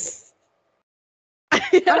sentences. I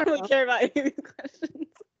don't know. really care about any of these questions.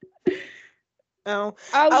 Oh,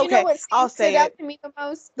 Oh, you know okay, what scene I'll stood say out it. to me the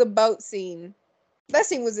most? The boat scene. That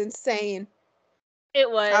scene was insane. It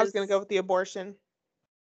was. I was gonna go with the abortion.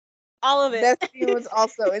 all of it. That scene was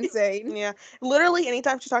also insane. Yeah, literally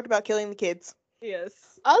anytime she talked about killing the kids.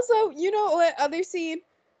 Yes. Also, you know what other scene?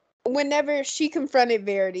 Whenever she confronted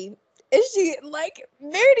Verity, and she like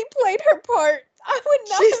Verity played her part. I would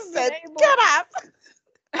not She have said, been able. "Get up!"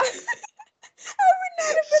 I would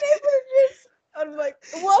not have been able to just. I'm like,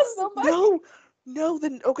 well, somebody. No.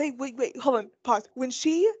 Then okay, wait, hold on, pause. When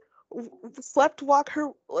she sleepwalk her,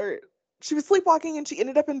 or she was sleepwalking and she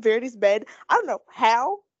ended up in Verity's bed. I don't know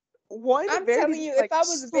how. One, I'm Verity telling you, like if I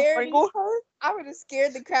was Verity, strangle her. I would have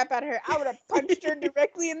scared the crap out of her. I would have punched her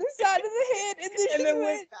directly in the side of the head, and then And she then went.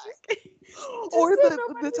 went back. Or So the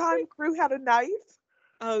nobody time Crew had a knife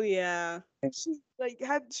Oh yeah. and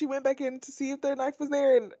she went back in to see if their knife was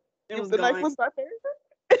there and It was the knife gone. was not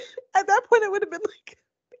there. At that point, it would have been like,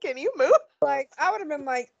 "Can you move?" like, I would have been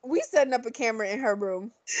like, we setting up a camera in her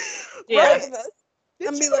room. Yeah. Both of us. Did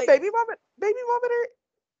And she be say like, baby monitor?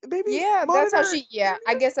 Baby yeah, that's how monitor? she. Yeah,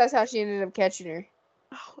 I guess that's how she ended up catching her.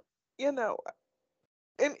 You know,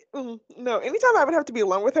 and no. Anytime I would have to be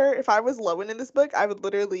alone with her, if I was Lowen in this book, I would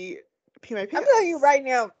literally pee my I'm pants. telling you right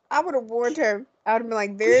now, I would have warned her. I would have been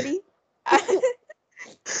like, Verity, I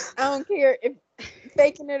don't care if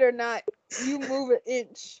faking it or not, you move an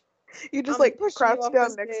inch. You just I'm like pushing you crouch off down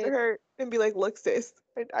this next to bed. her and be like, "Look, sis,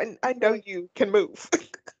 I I'm know like- you can move.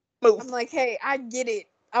 Move." I'm like, hey, I get it.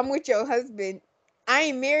 I'm with your husband. I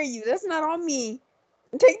ain't marry you. That's not on me.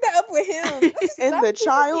 Take that up with him. And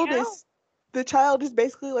Stop creeping me out. the child is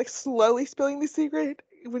basically like slowly spilling the secret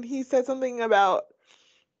when he said something about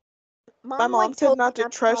my mom like said told not me to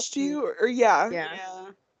talk trust to you, or yeah. Yeah.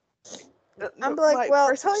 I'm No, like, my well,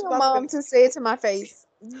 first tell should your not have mom been- to say it to my face.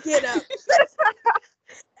 Get up.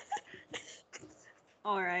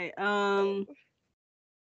 All right.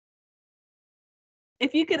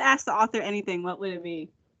 If you could ask the author anything, what would it be?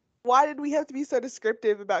 Why did we have to be so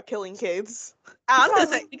descriptive about killing kids? I was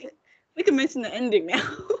gonna say we can mention the ending now.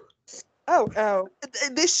 Oh,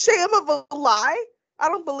 This sham of a lie? I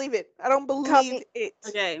don't believe it. I don't believe it.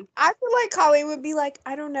 Okay. I feel like Colleen would be like,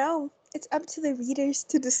 I don't know. It's up to the readers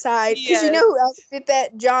to decide. Because Yes. you know who else did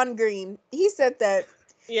that? John Green. He said that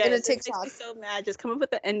Yeah. in a It makes TikTok. me so mad. Just come up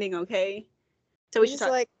with the ending, okay? So we He's should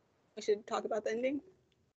talk. like, We should talk about the ending.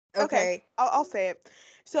 okay. I'll say it.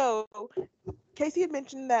 So Casey had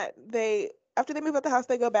mentioned that after they move out the house,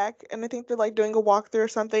 they go back and I think they're like doing a walkthrough or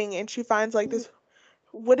something, and she finds like this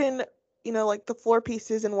wooden, like the floor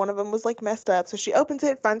pieces, and one of them was like messed up. So she opens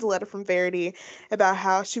it, finds a letter from Verity about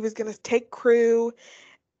how she was gonna take Crew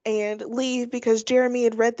and leave because Jeremy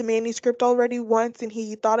had read the manuscript already once and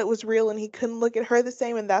he thought it was real and he couldn't look at her the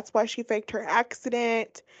same, and that's why she faked her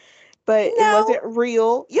accident. But it No. wasn't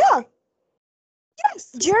real. Yeah.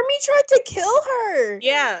 Yes. Jeremy tried to kill her.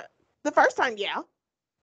 Yeah. The first time, yeah.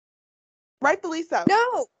 Rightfully so.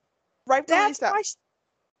 No. Rightfully That's so.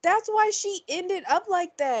 that's why she ended up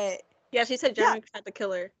like that. Yeah. She said Jeremy tried to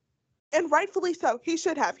kill her. And rightfully so. He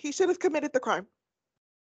should have. He should have committed the crime.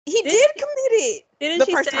 He did commit it. Didn't The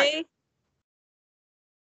she first say? time.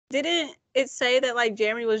 Didn't it say that like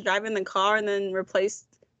Jeremy was driving the car and then replaced?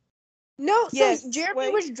 No, Yes, so Jeremy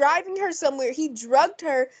wait. was driving her somewhere. He drugged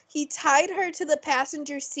her. He tied her to the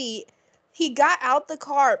passenger seat. He got out the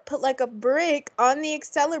car, put like a brick on the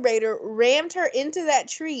accelerator, rammed her into that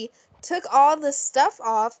tree, took all the stuff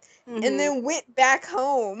off, and then went back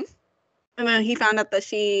home. And then he found out that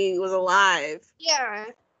she was alive. Yeah.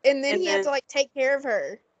 And then he had to like take care of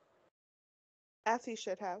her. As he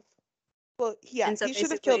should have. Well, yeah, And so he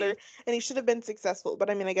should have killed her basically- and he should have been successful. But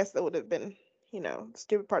I mean, I guess that would have been, the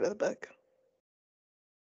stupid part of the book.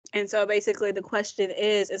 And so basically the question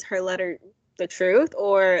is her letter the truth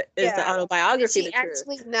or is the Yeah. autobiography Did the she truth?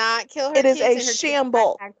 actually not kill her It is kids a and her kids died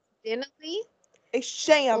shamble. accidentally? A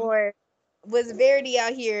sham. Or was Verity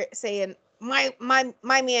out here saying my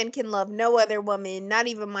man can love no other woman, not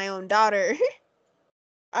even my own daughter?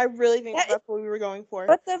 I really think That is- that's what we were going for.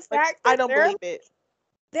 but the Like, fact I that don't there are, believe it.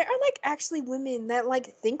 there are like actually women that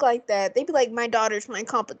like think like that. They be like, my daughter's my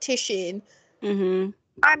competition. Mm-hmm.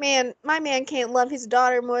 My man can't love his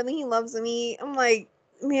daughter more than he loves me. I'm like,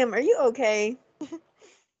 ma'am, are you okay?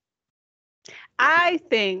 I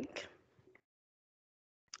think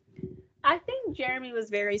Jeremy was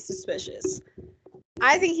very suspicious.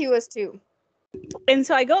 I think he was too. And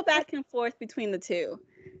so I go back and forth between the two.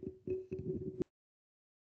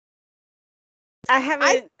 I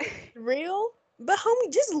haven't Real? But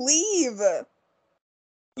homie, just leave.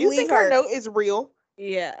 You Leave think our her. note is real?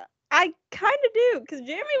 Yeah. I kind of do, because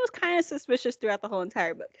Jeremy was kind of suspicious throughout the whole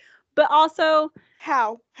entire book. But also,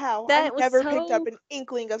 How? That I was never picked up so- an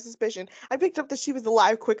inkling of suspicion. I picked up that she was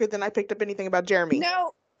alive quicker than I picked up anything about Jeremy.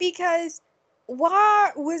 No, because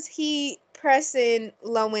why was he pressing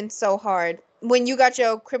Lowen so hard when you got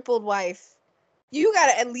your crippled wife? You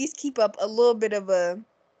gotta at least keep up a little bit of a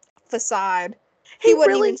facade. He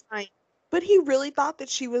wasn't even trying. But he really thought that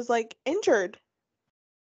she was like injured.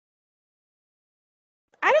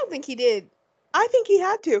 I don't think he did. I think he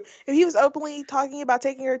had to. If he was openly talking about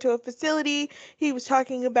taking her to a facility, he was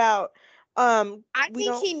talking about I we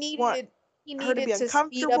think don't want he her to be needed to speed up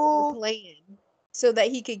the uncomfortable. plan so that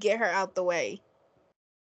he could get her out the way.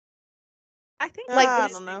 I think Like, I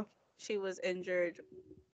this- don't know. she was injured,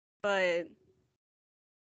 but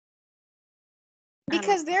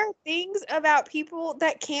Because there are things about people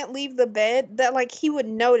that can't leave the bed that like he would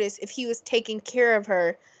notice if he was taking care of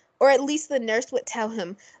her, or at least the nurse would tell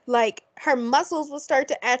him. Like her muscles would start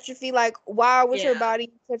to atrophy. Like why was her Yeah. body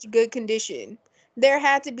in such good condition? There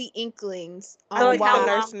had to be inklings I on think why. the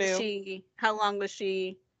nurse knew. How long was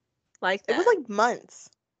she like that? It was like months.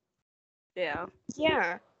 yeah.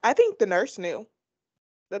 Yeah. I think the nurse knew.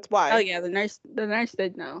 That's why. Oh yeah, the nurse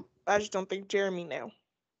did know. I just don't think Jeremy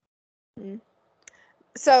knew.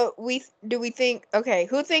 So we think, okay,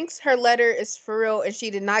 who thinks her letter is for real and she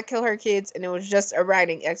did not kill her kids and it was just a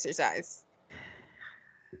writing exercise?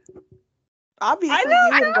 Obviously,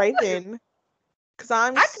 don't you and Raven. Because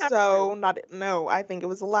I'm I kinda so not. No, I think it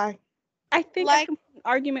was a lie. I think I Like- can put an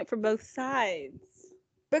argument for both sides.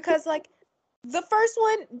 Because like the first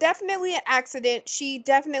one, definitely an accident. She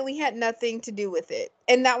definitely had nothing to do with it.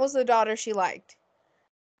 And that was the daughter she liked.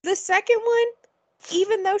 The second one,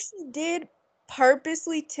 even though she did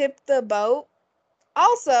purposely tip the boat,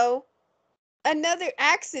 also another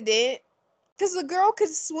accident because the girl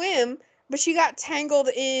could swim, but she got tangled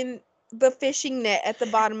in the fishing net at the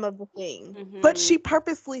bottom of the thing. But Mhm. she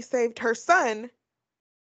purposely saved her son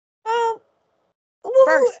Well,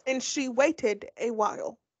 first, and she waited a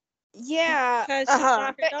while. yeah, because she Uh-huh. thought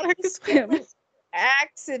her but daughter it could was swim. still an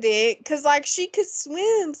accident because like she could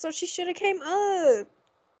swim, so she should have came up.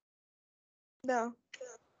 No.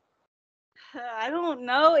 I don't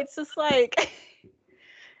know. It's just like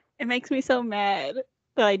it makes me so mad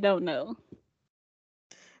that I don't know.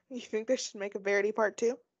 You think they should make a Verity part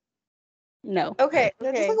 2? No. Okay, No,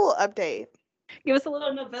 just okay. like a little update. Give us a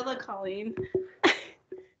little novella, Colleen.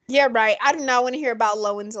 Yeah, right. I do not want to hear about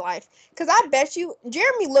Lowen's life because I bet you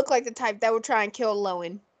Jeremy looked like the type that would try and kill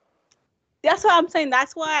Lowen. That's what I'm saying.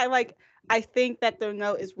 That's why I think that the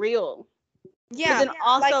note is real. Yeah, But then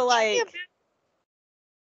also give me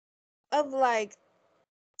a of like,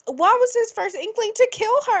 why was his first inkling to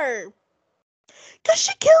kill her? Because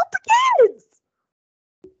she killed the kids!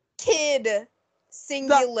 Kid,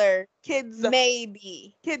 singular, Kids.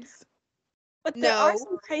 maybe. Kids. but there are No.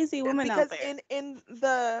 some crazy women Because out there. in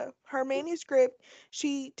her manuscript,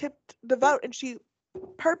 she tipped the vote and she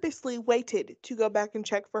purposely waited to go back and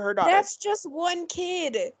check for her daughter. That's just one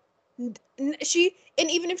kid. She,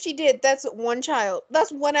 and even if she did, that's one child.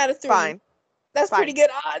 That's 1 out of 3. Fine. That's pretty fine. good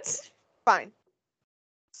odds. Fine.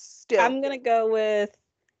 Still. I'm gonna go with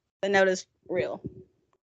the note is real.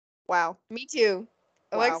 Wow. Me too.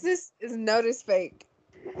 Wow. Alexis is notice fake.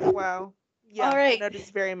 Wow. Yeah. All right. That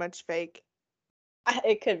is very much fake.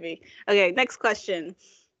 It could be. Okay, next question.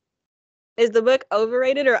 Is the book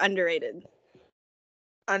overrated or underrated?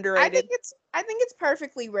 Underrated. I think it's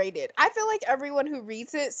perfectly rated. I feel like everyone who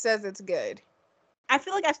reads it says it's good. I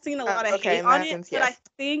feel like I've seen a lot of okay, hate in on that it, sense, but I yes.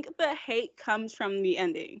 think the hate comes from the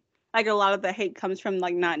ending. Like a lot of the hate comes from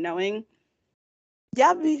like not knowing.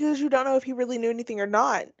 Yeah, because you don't know if he really knew anything or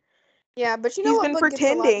not. Yeah, but you know He's what been book gets a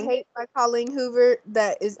lot of pretending. hate by Colleen Hoover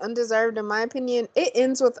that is undeserved in my opinion? It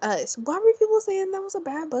Ends With Us. Why were people saying that was a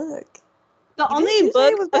bad book? The You only didn't say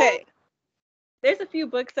it book, was bad? okay, there's a few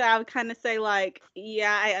books that I would kind of say like,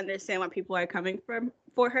 yeah, I understand what people are coming from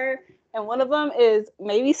for her, And one of them is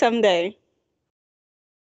maybe someday.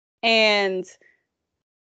 And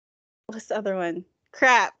what's the other one?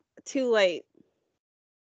 Crap, too late.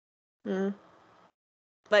 Mm.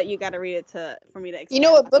 But you got to read it for me to You explain.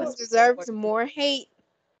 know what book deserves more hate?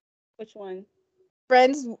 Which one?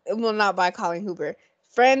 Friends, well, not by Colleen Hoover.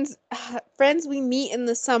 Friends We Meet in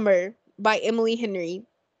the Summer by Emily Henry.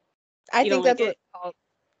 I You don't think like that's what it? it's called.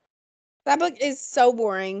 That book is so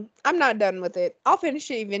boring. I'm not done with it. I'll finish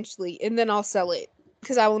it eventually, and then I'll sell it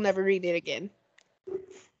because I will never read it again.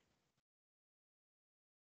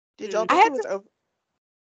 Did y'all I think had it was over?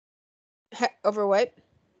 Over what?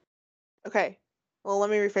 Okay. Well, let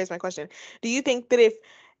me rephrase my question. Do you think that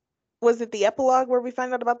was it the epilogue where we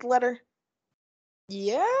find out about the letter?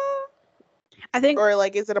 Yeah. I think Or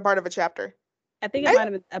like is it a part of a chapter? it might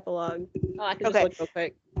have been the epilogue. Oh, I can just Okay. look real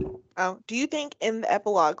quick. Oh, do you think in the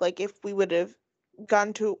epilogue, like if we would have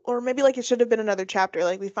gone to, or maybe like it should have been another chapter,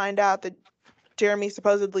 like we find out that Jeremy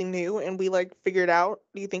supposedly knew and we like figured out,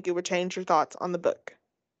 do you think it would change your thoughts on the book?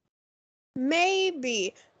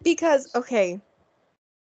 Maybe. Because, okay.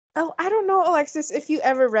 Oh, I don't know, Alexis, if you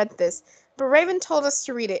ever read this, but Raven told us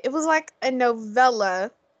to read it. It was like a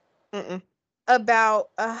novella Mm-mm. about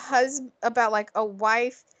a husband, about like a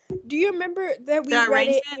wife. Do you remember that we The read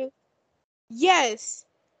it? arrangement? Yes.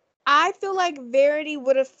 I feel like Verity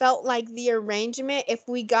would have felt like the arrangement if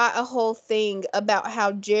we got a whole thing about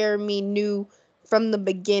how Jeremy knew from the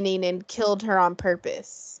beginning and killed her on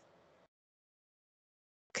purpose.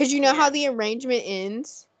 Because you know how the arrangement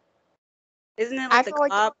ends? Isn't it I like the feel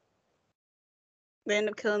like cop? They end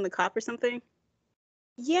up killing the cop or something?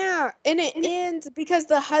 Yeah, and it ends because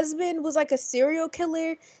the husband was like a serial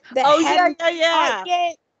killer that Oh, yeah, hadn't yeah. caught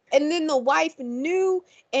yet, and then the wife knew,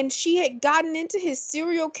 and she had gotten into his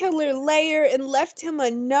serial killer lair and left him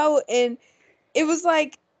a note, and it was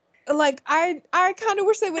like I kind of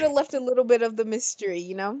wish they would have left a little bit of the mystery,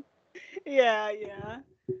 you know. Yeah.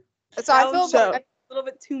 So I That feel was like a little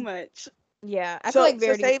bit too much. I feel like So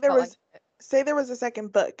Verity felt like that. say there was a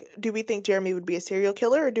second book, do we think Jeremy would be a serial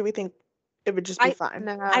killer or do we think it would just be fine?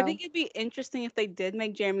 No, I think it'd be interesting if they did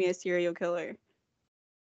make Jeremy a serial killer.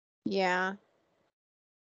 yeah.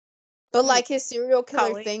 But like his serial killer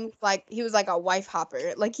Colleen. thing, like he was like a wife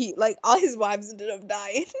hopper. Like all his wives ended up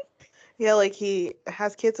dying. Yeah, like he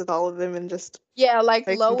has kids with all of them and just Yeah, like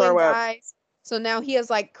makes them Lowen throw up. dies. So now he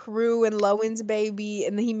has like Crew and Lowen's baby,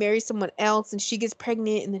 and then he marries someone else, and she gets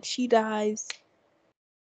pregnant, and then she dies.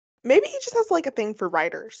 Maybe he just has like a thing for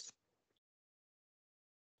writers.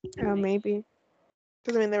 Oh, maybe.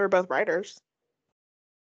 Because I mean, they were both writers.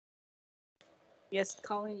 Yes,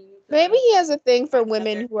 Colleen. You need to Maybe he has a thing for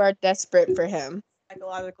women who are desperate for him.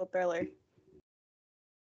 psychological thriller. Is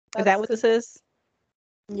That's that what this is?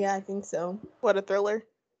 Yeah, I think so. What a thriller.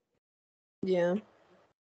 Yeah.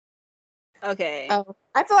 Okay. Oh,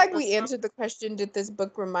 I feel like we answered the question. Did this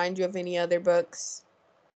book remind you of any other books?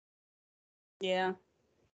 Yeah.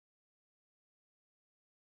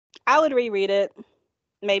 I would reread it.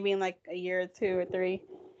 Maybe in like a year or 2 or 3.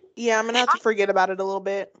 Yeah, I'm gonna have to forget about it a little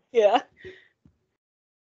bit. Yeah.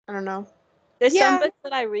 I don't know. There's some books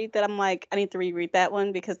that I read that I'm like, I need to reread that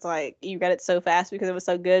one because like you read it so fast because it was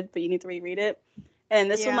so good, but you need to reread it. And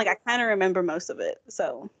this one, like I kind of remember most of it.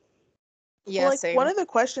 So Yeah, well, like same. one of the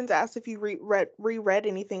questions asked if you reread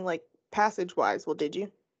anything like passage wise. Well, did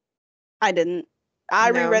you? I didn't.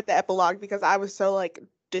 I No. reread the epilogue because I was so like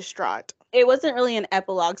distraught. It wasn't really an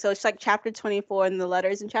epilogue, so it's like chapter 24 and the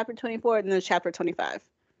letters in chapter 24 and then there's chapter 25.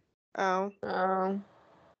 Oh.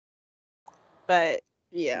 But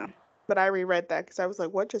yeah. But I reread that because I was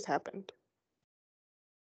like, what just happened?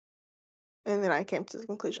 And then I came to the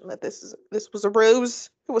conclusion that this was a ruse.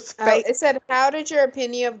 It was fake. It said, "How did your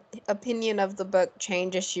opinion of the book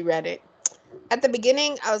change as you read it?" At the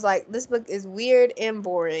beginning, I was like, "This book is weird and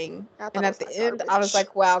boring," and at the end, I was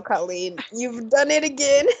like, "Wow, Colleen, you've done it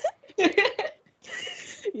again."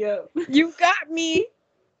 Yep. You got me.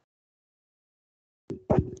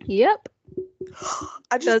 Yep.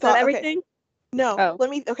 I just So is thought, that everything? Okay, no,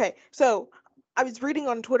 Oh. okay, so I was reading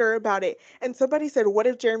on Twitter about it, and somebody said, what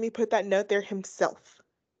if Jeremy put that note there himself?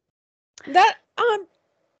 That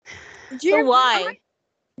So why?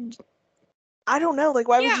 I don't know. Like,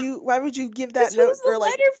 why would you give that note Who's the or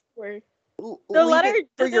like letter for? The leave letter it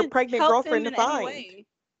for your doesn't pregnant help girlfriend him to in any find? way.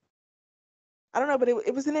 I don't know, but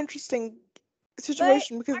it was an interesting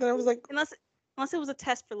situation because then I was like, unless it was a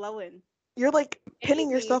test for Lowen. you're like pinning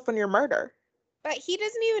Maybe. yourself on your murder. But he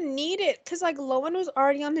doesn't even need it because like Lowen was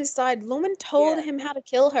already on his side. Lowen told him how to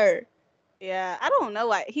kill her. Yeah, I don't know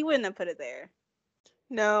why he wouldn't have put it there.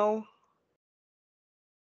 No.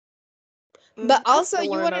 But also, I you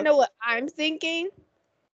wanna want to know. know what I'm thinking?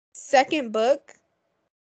 Second book,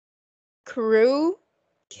 Karoo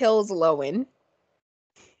kills Lowen.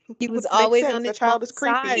 He was Which makes always sense. on The his child mom's is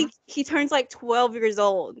creepy. side. He turns like 12 years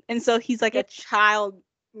old, and so he's like Yeah. a child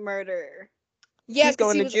murderer. Yeah, He's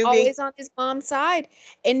because going he to was juvie. always on his mom's side,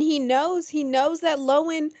 and he knows that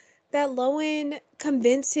Lowen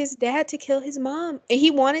convinced his dad to kill his mom, and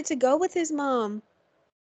he wanted to go with his mom.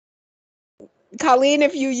 Colleen,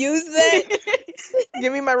 if you use that,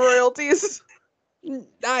 Give me my royalties.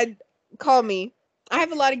 call me. I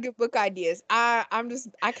have a lot of good book ideas. I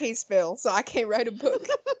can't spell, so I can't write a book.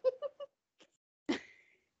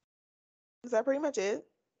 Is that pretty much it?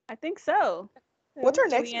 I think so. What's our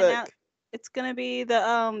Should next we book? announce- It's gonna be the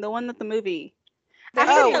one with the movie. The I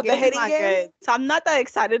heard Hating that the Game. movie's Hating not Game? good, so I'm not that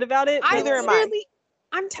excited about it. I but, Neither am like, I.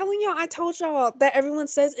 I'm telling y'all, I told y'all that everyone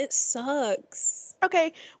says it sucks.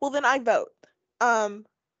 Okay, well then I vote.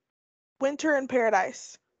 Winter in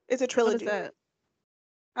Paradise. It's a What is trilogy. that?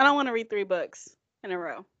 I don't want to read 3 books in a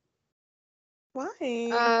row Why?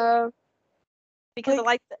 because Like, I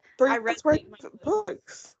like. 3 I read months worth 3 of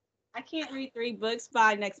books. I can't read 3 books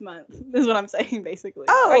by next month. This is what I'm saying, basically.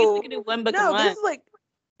 Or I guess we Oh, could do 1 book a no, this month. is like,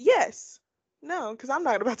 yes. No, because I'm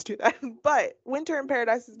not about to do that. But Winter in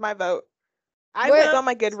Paradise is my vote. I What? It's vote. on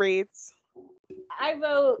my Goodreads. I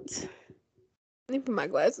vote. Let me put my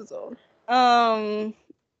glasses on.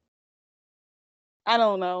 I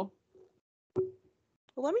don't know.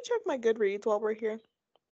 Well, let me check my Goodreads while we're here.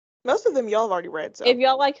 Most of them y'all have already read, so. If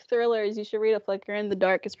y'all like thrillers, you should read A Flicker in the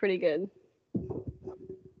Dark. It's pretty good.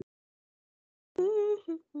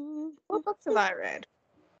 What books have I read?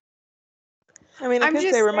 I mean, I I'm could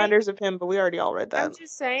just say saying- Reminders of Him, but we already all read that. I'm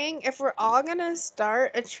just saying, if we're all gonna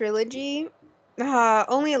start a trilogy,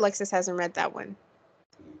 only Alexis hasn't read that one.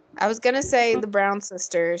 I was gonna say the Brown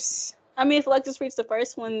Sisters. I mean, if Alexis reads the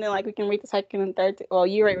first one, then like we can read the second and third. Well,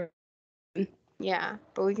 you read. Yeah,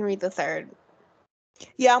 but we can read the third.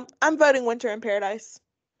 Yeah, I'm voting Winter in Paradise.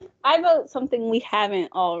 I vote something we haven't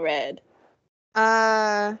all read.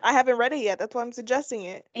 Uh, I haven't read it yet. That's why I'm suggesting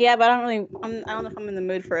it. Yeah, but I don't know if I'm in the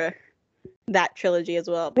mood for that trilogy as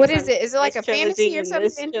well. what because is it? Is it like a this trilogy fantasy or and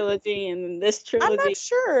This something? trilogy and then this I'm trilogy. not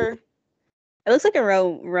sure. It looks like a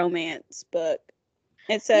romance book.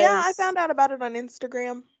 It says. Yeah, I found out about it on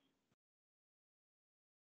Instagram.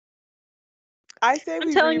 I say I'm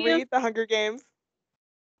we telling you. reread The Hunger Games.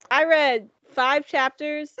 I read 5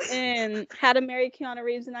 chapters in How to Marry Keanu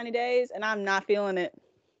Reeves in 90 Days, and I'm not feeling it.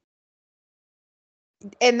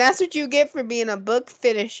 And that's what you get for being a book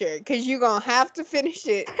finisher, because you're gonna have to finish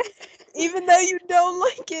it, even though you don't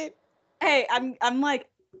like it. Hey, I'm like,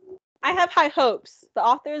 I have high hopes. The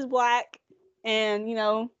author is Black, and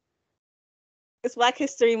it's Black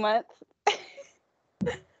History Month.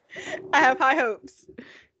 I have high hopes.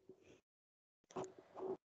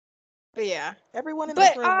 But yeah. Everyone in But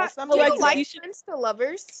this room has do something you Alexis, to like you say. should- Prince to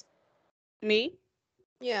Lovers? Me?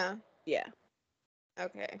 Yeah. Yeah.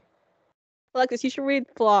 Okay. Alexis, you should read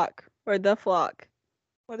Flock or The Flock.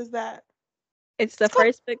 What is that? It's the It's called-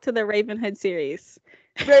 first book to the Ravenhood series.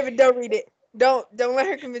 Raven, don't read it. Don't let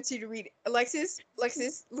her convince you to read it. Alexis, look at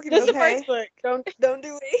This me. is the Okay. first book. Don't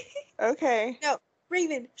do it. Okay.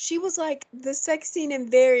 Raven, she was like the sex scene in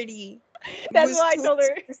Verity. That's was what I too told her.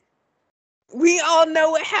 explicit. We all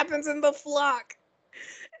know what happens in The Flock.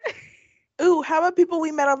 Ooh, how about People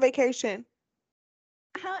We Met on Vacation?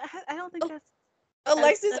 I don't think that's.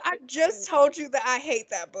 Alexis, that's I pretty just good. told you that I hate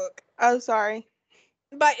that book Oh, sorry.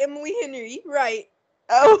 by Emily Henry, right?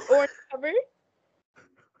 Oh, Or cover.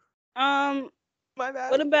 my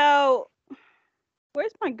bad. What about?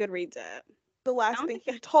 Where's my Goodreads at? The last don't thing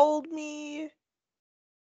think he told me.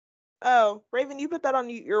 Oh, Raven, you put that on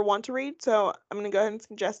your want to read, so I'm gonna go ahead and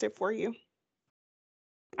suggest it for you.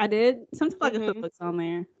 I did. Sometimes I can put Mhm. books on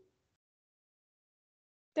there.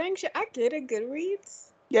 Dang, should I get a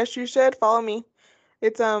Goodreads? Yes, you should follow me.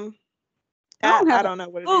 It's I don't I have. don't know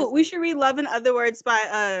what it Oh, is. we should read Love in Other Words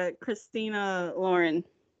by Christina Lauren.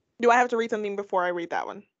 Do I have to read something before I read that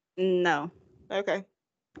one? No, Okay.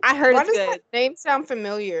 I heard Why it's does good. that name sound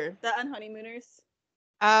familiar? The Unhoneymooners.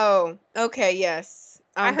 Oh, okay, yes.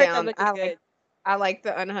 I I'm heard down. that book is good. I like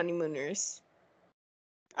the Unhoneymooners.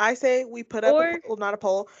 I say we put up Or- not a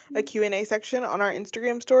poll, a Q&A section on our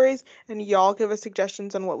Instagram stories, and y'all give us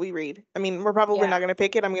suggestions on what we read. I mean, we're probably Yeah. not gonna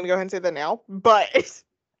pick it. I'm gonna go ahead and say that now, but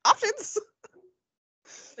options.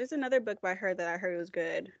 There's another book by her that I heard was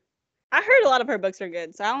good. I heard a lot of her books are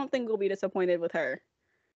good, so I don't think we'll be disappointed with her.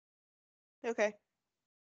 Okay.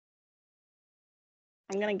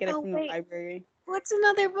 I'm gonna get it Oh, from wait. the library. What's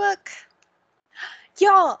another book?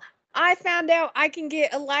 Y'all, I found out I can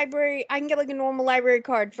get like a normal library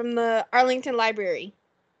card from the Arlington Library.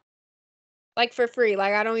 Like for free.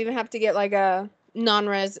 Like I don't even have to get like a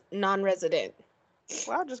non-resident.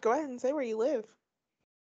 Wow, just go ahead and say where you live.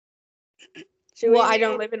 Should Well, we I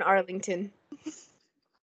don't read- live in Arlington.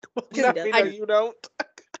 She No, does. we know you don't.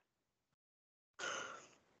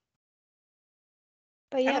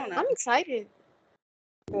 But yeah, don't know. I'm excited.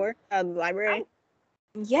 for the library?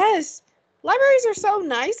 Yes. Libraries are so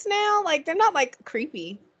nice now. Like they're not like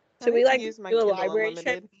creepy. I Should we need to like use my do a Kindle library trip,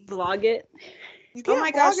 Unlimited. vlog it? You Oh can't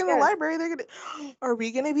my vlog gosh, in the yes. library. They're gonna. Are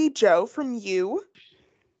we gonna be Joe from You?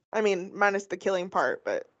 I mean, minus the killing part,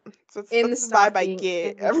 but that's In the the vibe I stocking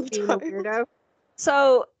get and every being a time. weirdo.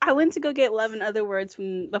 So I went to go get Love and Other Words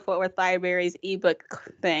from the Fort Worth Library's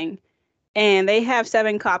ebook thing, and they have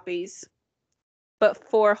 7 copies, but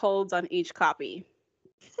 4 holds on each copy.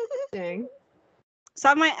 Dang. So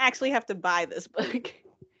I might actually have to buy this book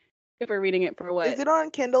if we're reading it for what? Is it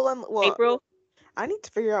on Kindle? Well, April? I need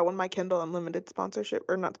to figure out when my Kindle Unlimited sponsorship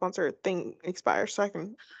or not sponsor thing expires, so I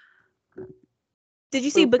can. Did you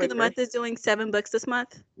see Move Book of the quicker. Month is doing 7 books this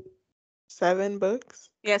month? 7 books.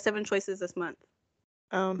 Yeah, 7 choices this month.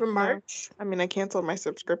 For No. March. I mean, I canceled my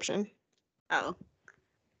subscription. Oh,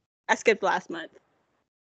 I skipped last month.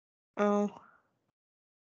 Oh.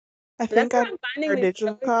 I But think that's I where I'm our finding these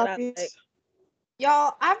digital stories that I copies. like.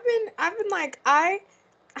 Y'all, I've been like I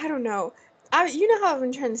don't know. You know how I've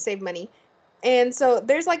been trying to save money. And so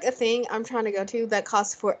there's like a thing I'm trying to go to that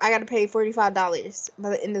costs I gotta pay $45 by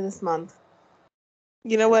the end of this month.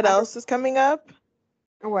 You know what I- else is coming up?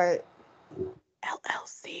 Or what?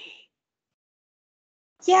 LLC.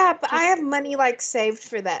 Yeah, but I have money like saved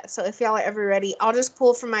for that. So if y'all are ever ready, I'll just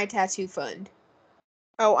pull from my tattoo fund.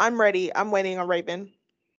 Oh, I'm ready. I'm waiting on Raven.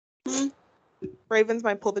 Hmm. Raven's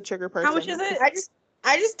my pull the trigger person. How much is it?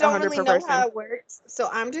 I just don't 100 really per know person. how it works. So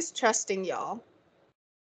I'm just trusting y'all.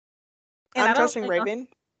 And I I'm don't trusting really know- Raven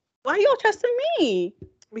Why are y'all trusting me?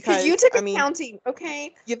 Because because you took I mean, accounting,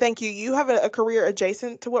 okay? thank you. You have a career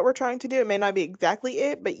adjacent to what we're trying to do. It may not be exactly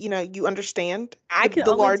it, but you understand I the, can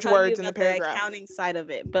the only large tell you words in the about the paragraph. accounting side of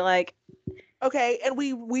it, but like, Okay, and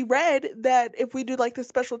we read that if we did like the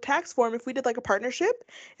special tax form, if we did like a partnership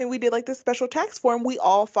and we did like the special tax form, we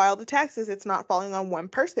all file the taxes. It's not falling on one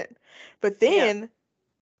person. But then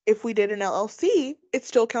if we did an LLC, it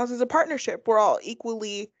still counts as a partnership. We're all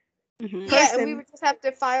equally mhm. Yeah, and we Person. would just have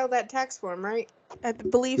to file that tax form, right? I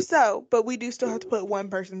believe so, but we do still have to put one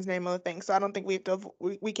person's name on the thing. So I don't think we have to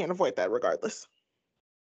we can't avoid that regardless.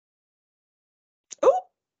 Oh.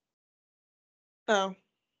 Oh.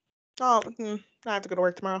 Oh, I have to go to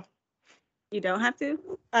work tomorrow. You don't have to.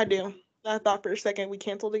 I do. I thought for a second we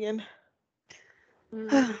canceled again.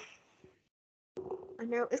 I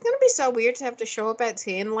know. It's gonna be so weird to have to show up at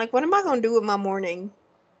 10. Like, what am I gonna do with my morning?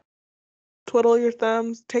 Twiddle your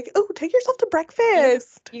thumbs. Take yourself to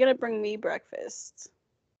breakfast. You're gonna bring me breakfast.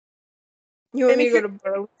 You want And me if to go to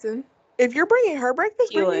Burlington? If you're bringing her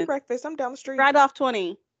breakfast, bring me Keelan. breakfast. I'm down the street. Right off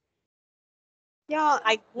 20. Y'all,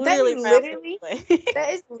 Like that literally, is right off literally 20. that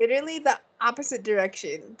is literally the opposite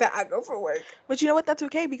direction that I go for work. But you know what? That's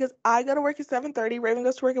okay because I go to work at 7:30. Raven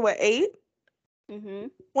goes to work at what, 8? Mm-hmm.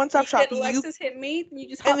 One stop shop. Then Alexis hit me, and you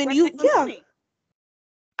just and hop then right you- back on yeah.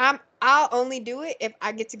 20. I'll only do it if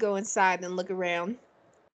I get to go inside and look around.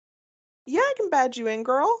 Yeah, I can badge you in,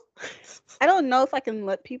 girl. I don't know if I can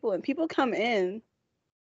let people in. People come in.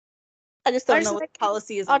 I just don't just know what like- the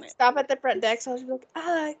policy is I'll on it. stop at the front desk. I'll just be like,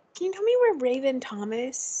 can you tell me where Raven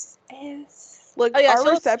Thomas is? Look, Oh, yeah, our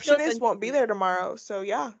she'll receptionist send won't be you. there tomorrow, so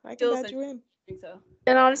yeah, I can She'll badge send you in. I think so.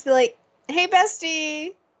 And I'll just be like, hey,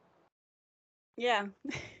 bestie. Yeah.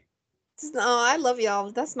 Oh, I love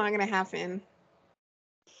y'all. That's not gonna happen.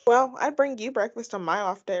 Well, I'd bring you breakfast on my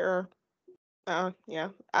off day, or yeah,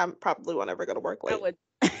 I probably won't ever go to work I late.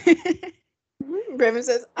 would. Raven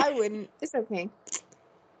says, I wouldn't. It's okay.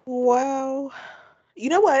 Wow. You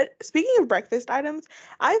know what? Speaking of breakfast items,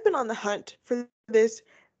 I've been on the hunt for this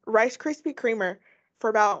Rice Krispie Creamer for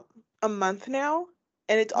about a month now,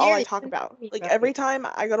 and it's all Yeah, I you talk been about. telling me Like about every it. time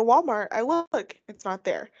I go to Walmart, I look, it's not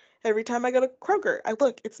there. Every time I go to Kroger, I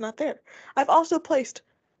look, it's not there. I've also placed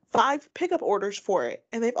 5 pickup orders for it,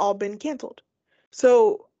 and they've all been canceled.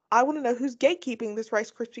 So I want to know who's gatekeeping this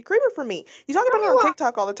Rice Krispie Creamer for me. You talk about it on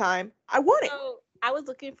TikTok all the time. I want it. So I was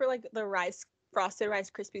looking for like the frosted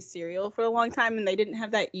Rice Krispies cereal for a long time, and they didn't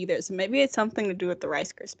have that either. So maybe it's something to do with the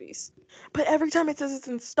Rice Krispies. But every time it says it's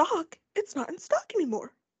in stock, it's not in stock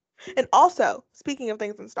anymore. And also, speaking of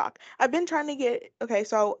things in stock, I've been trying to get, okay,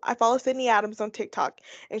 so I follow Sydney Adams on TikTok,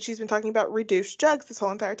 and she's been talking about reduced jugs this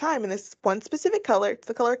whole entire time, and this one specific color, it's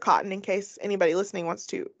the color cotton, in case anybody listening wants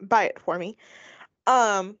to buy it for me.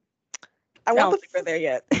 I I want don't the, think we're there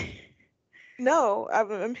yet. no,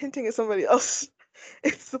 I'm hinting at somebody else.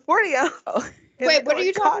 It's the 40 ounce. Oh. and Wait, they're what are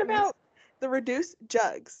you talking cotton. about? The reduced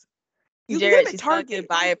jugs. You can get Jared, them at she's not gonna Target.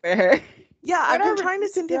 buy it for her. Yeah, What I've been are trying to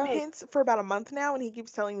reduced send him jugs? hints for about a month now, and he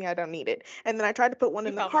keeps telling me I don't need it. And then I tried to put one You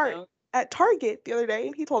in the probably cart don't. at Target the other day,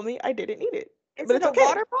 and he told me I didn't need it. Is But it it's a okay.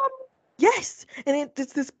 water bottle? Yes, and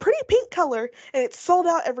it's this pretty pink color, and it's sold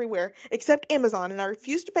out everywhere except Amazon, and I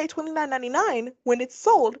refuse to pay $29.99 when it's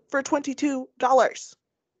sold for $22.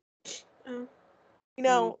 Oh. You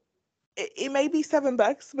know, it may be $7,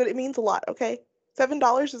 but it means a lot. Okay,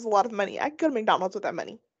 $7 is a lot of money. I could go to McDonald's with that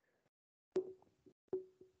money.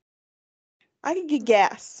 I could get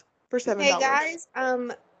gas for $7. Hey guys,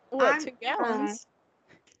 What, I'm 2 gallons?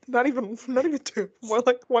 Not even two, more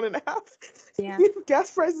like 1.5. Yeah.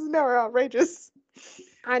 Gas prices now are outrageous.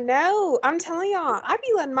 I know. I'm telling y'all, I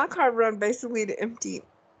be letting my car run basically to empty.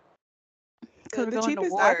 Because we're The going to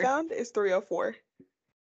cheapest I war. found is $3.04.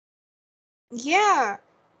 Yeah,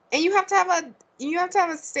 and you have to have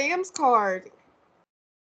a Sam's card.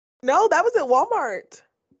 No, that was at Walmart.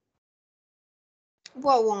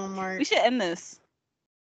 What We Walmart? should end this.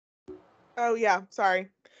 Oh yeah, sorry.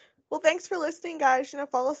 Well, thanks for listening, guys.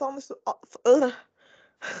 Follow us on this.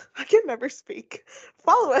 I can never speak.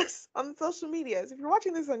 Follow us on the social medias. If you're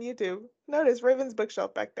watching this on YouTube, notice Raven's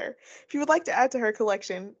bookshelf back there. If you would like to add to her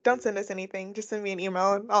collection, don't send us anything. Just send me an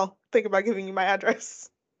email, and I'll think about giving you my address.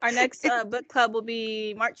 Our next book club will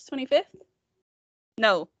be March 25th.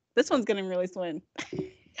 No, this one's getting released when?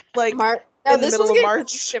 Like No, in the this middle one's of getting March.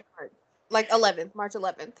 released in March. Like 11th, March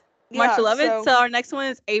 11th. March Yeah, 11th. So our next one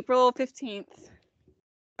is April 15th.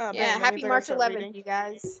 oh, Yeah, dang, that happy means I gotta March start 11th, reading. you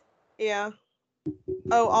guys. Yeah.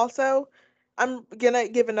 Oh, also, I'm gonna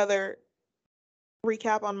give another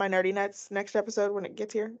recap on my Nerdy Nuts next episode when it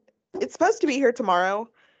gets here. It's supposed to be here tomorrow,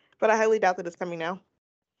 but I highly doubt that it's coming now.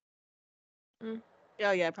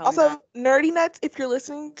 Oh yeah, probably Also, not. Nerdy Nuts, if you're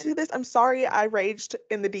listening to this, I'm sorry I raged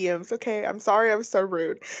in the DMs, okay? I'm sorry I was so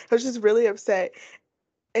rude. I was just really upset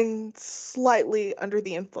and slightly under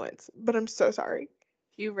the influence, but I'm so sorry.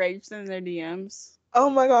 You raged in their DMs. Oh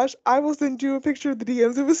my gosh, I will send you a picture of the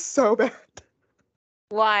DMs. It was so bad.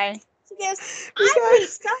 Why? Yes, I paid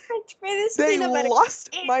so much for this They peanut butter. lost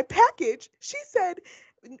my package. She said,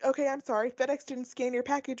 okay, I'm sorry, FedEx didn't scan your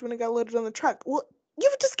package when it got loaded on the truck. Well, you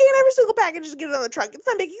have to scan every single package to get it on the truck. It's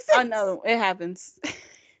not making sense. Oh no, it happens.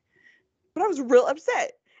 But I was real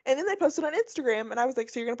upset. And then they posted on Instagram, and I was like,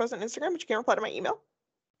 so you're going to post on Instagram, but you can't reply to my email?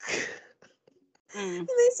 And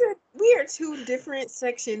they said we are two different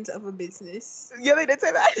sections of a business. Yeah, they did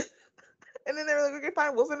say that. And then they were like, okay,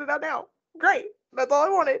 fine, we'll send it out now. Great. That's all I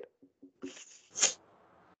wanted.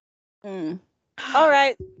 All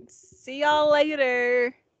right. See y'all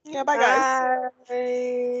later. Yeah, bye, guys.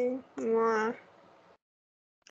 Bye. Mwah.